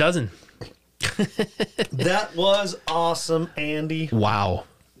 Baker's dozen. That was awesome, Andy. Wow.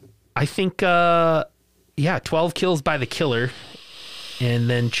 I think, 12 kills by the killer. And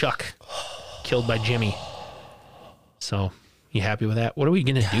then Chuck killed by Jimmy. So, you happy with that? What are we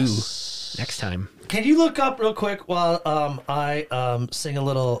going to do next time? Can you look up real quick while I sing a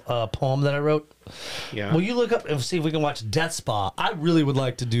little poem that I wrote? Yeah. Will you look up and see if we can watch Death Spa? I really would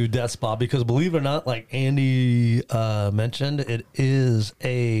like to do Death Spa because, believe it or not, like Andy mentioned, it is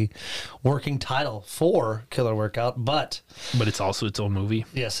a working title for Killer Workout, but But it's also its own movie.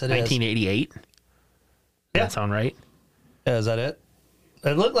 yes, it is. 1988. Yeah. That sound right? Is that it?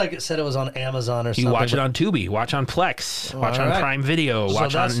 It looked like it said it was on Amazon or You something. can watch it but on Tubi, watch on Plex, watch on right. Prime Video, So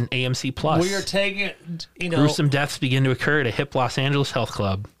watch on that's- AMC Plus. We are taking, Gruesome deaths begin to occur at a hip Los Angeles health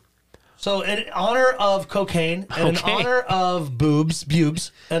club. So in honor of cocaine, and in Okay. honor of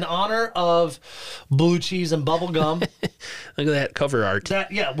bubes, in honor of blue cheese and bubble gum, Look at that cover art.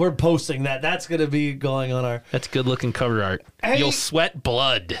 we're posting that. That's going to be going on our. That's good looking cover art. Hey. You'll sweat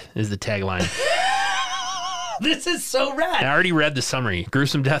blood is the tagline. This is so I rad. already read the summary.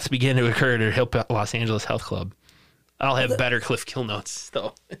 Gruesome deaths begin to occur at a hip Los Angeles health club. I'll have better Cliff Kill notes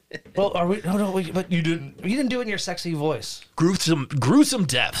though. Well, are we? No, but you didn't. You didn't do it in your sexy voice. Gruesome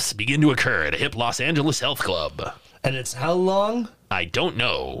deaths begin to occur at a hip Los Angeles health club. And it's how long I don't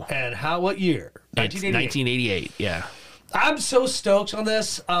know. and what year? It's 1988. Yeah. I'm so stoked on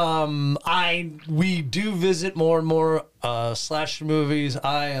this. We do visit more and more slasher movies.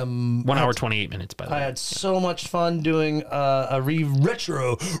 I am 1 hour 28 minutes by the I way. had so much fun doing a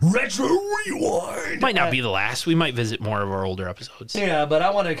retro rewind. Might not be the last. We might visit more of our older episodes. Yeah, but I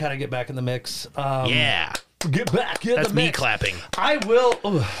want to kind of get back in the mix. Yeah. Get back in That's the me mix. clapping. I will.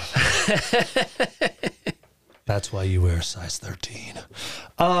 That's why you wear a size 13.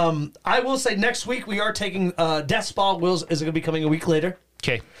 I will say next week we are taking Death Spa. Will's is going to be coming a week later.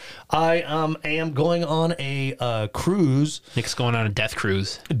 Okay. I am going on a cruise. Nick's going on a death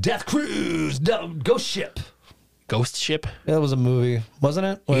cruise. Death cruise. Ghost ship. Ghost ship? Yeah, that was a movie, wasn't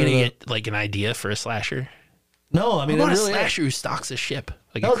it? You're Where going to the- get like an idea for a slasher? No, I mean, What it about really a is. slasher who stalks a ship?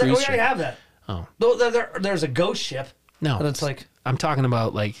 Like No, a we cruise already ship? have that. Oh. No, there's a ghost ship. No. And it's like, I'm talking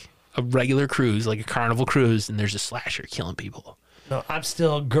about like a regular cruise, like a carnival cruise, and there's a slasher killing people. no, I'm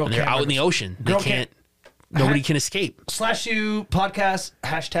still girl And they're out in the ocean. They Girl can't, camp- nobody can escape. /U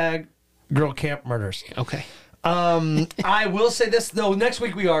podcast # girl camp murders. Okay. I will say this though. Next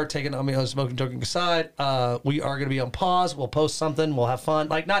week we are taking. I mean, smoking joking aside, we are going to be on pause. We'll post something. We'll have fun.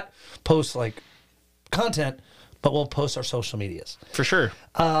 Like not post like content, but we'll post our social medias For sure.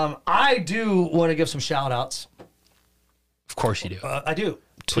 I do want to give some shout outs. Of course you do. I do.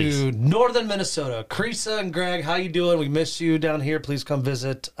 Please. To northern Minnesota. Creasa and Greg, how you doing? We miss you down here. Please come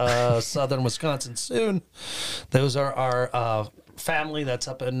visit southern Wisconsin soon. Those are our family that's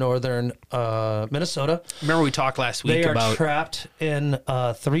up in northern Minnesota. Remember we talked last week They are about trapped in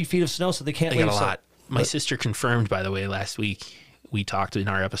 3 feet of snow, so they can't they leave. got a So- lot. My sister confirmed, by the way, last week we talked in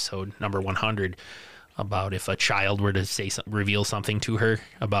our episode number 100 about if a child were to say reveal something to her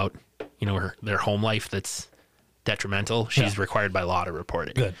about their home life that's detrimental, she's required by law to report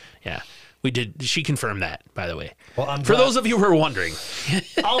it. Good. Yeah. We did. She confirmed that, by the way. Well, I'm For glad. those of you who are wondering,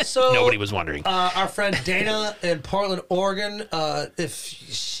 Also, nobody was wondering. Our friend Dana in Portland, Oregon. If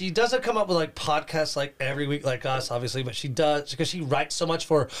she doesn't come up with like podcasts like every week like us, obviously, but she does because she writes so much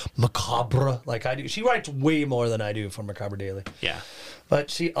for Macabre like I do. She writes way more than I do for Macabre Daily. Yeah. But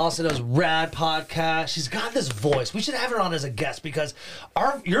she also does Rad podcast. She's got this voice. We should have her on as a guest because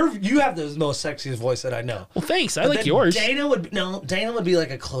you have the most sexiest voice that I know. Well, thanks. I But like then yours. Dana would be like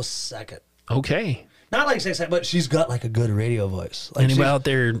a close second. Okay. Not like sex, but she's got like a good radio voice. Like Anybody she's- out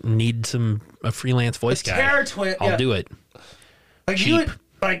there need a freelance voice guy? Terror Twin. I'll yeah. do it. Like Cheap. you would,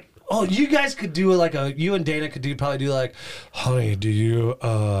 like, oh, you guys could do like you and Dana could probably do like, honey, do you,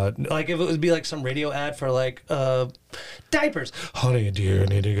 like if it would be like some radio ad for like, diapers. Honey, do you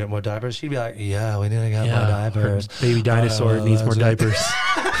need to get more diapers? She'd be like, yeah, we need to get more diapers. Baby dinosaur needs more that's it. diapers.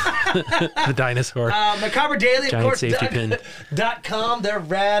 The dinosaur. Macabre Daily, of Giant course, safety pin. .com. They're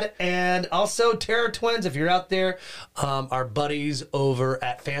rad. And also Terror Twins, if you're out there, our buddies over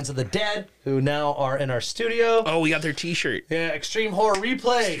at Fans of the Dead, who now are in our studio. Oh, we got their T-shirt. Yeah, Extreme Horror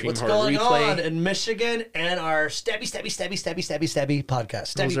Replay. Extreme What's Horror going Replay. on in Michigan? And our Stabby podcast. Stabby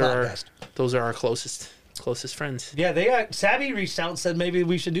podcast. Those are our closest friends. Yeah, they got Savvy reached out and said maybe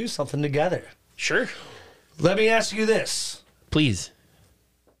we should do something together. Sure. Let me ask you this. Please.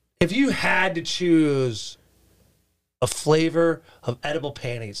 If you had to choose a flavor of edible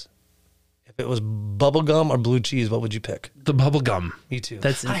panties, if it was bubblegum or blue cheese, what would you pick? The bubble gum. Me too.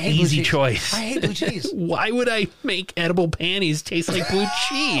 That's an I hate blue easy cheese. choice. I hate blue cheese. Why would I make edible panties taste like blue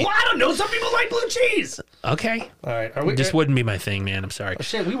cheese? Well, I don't know. Some people like blue cheese. Okay. All right. Are we This wouldn't be my thing, man. I'm sorry. Oh,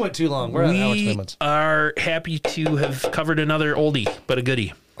 shit, we went too long. We're at how much We minutes? are happy to have covered another oldie, but a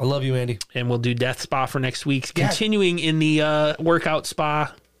goodie. I love you, Andy. And we'll do Death Spa for next week. Yeah. Continuing in the workout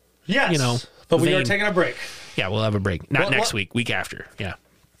spa. Yes. You know, but we are vein. taking a break. Yeah, we'll have a break. Not What- next what- week. Week after. Yeah.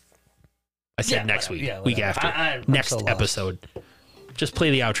 I said Yeah, next whatever. week. Yeah, week whatever. after. I'm Next so lost. episode. Just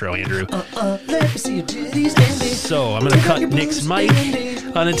play the outro, Andrew. Let me see your titties, Andy. So I'm going to cut Nick's mic.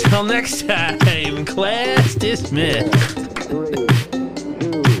 And until next time, class dismissed.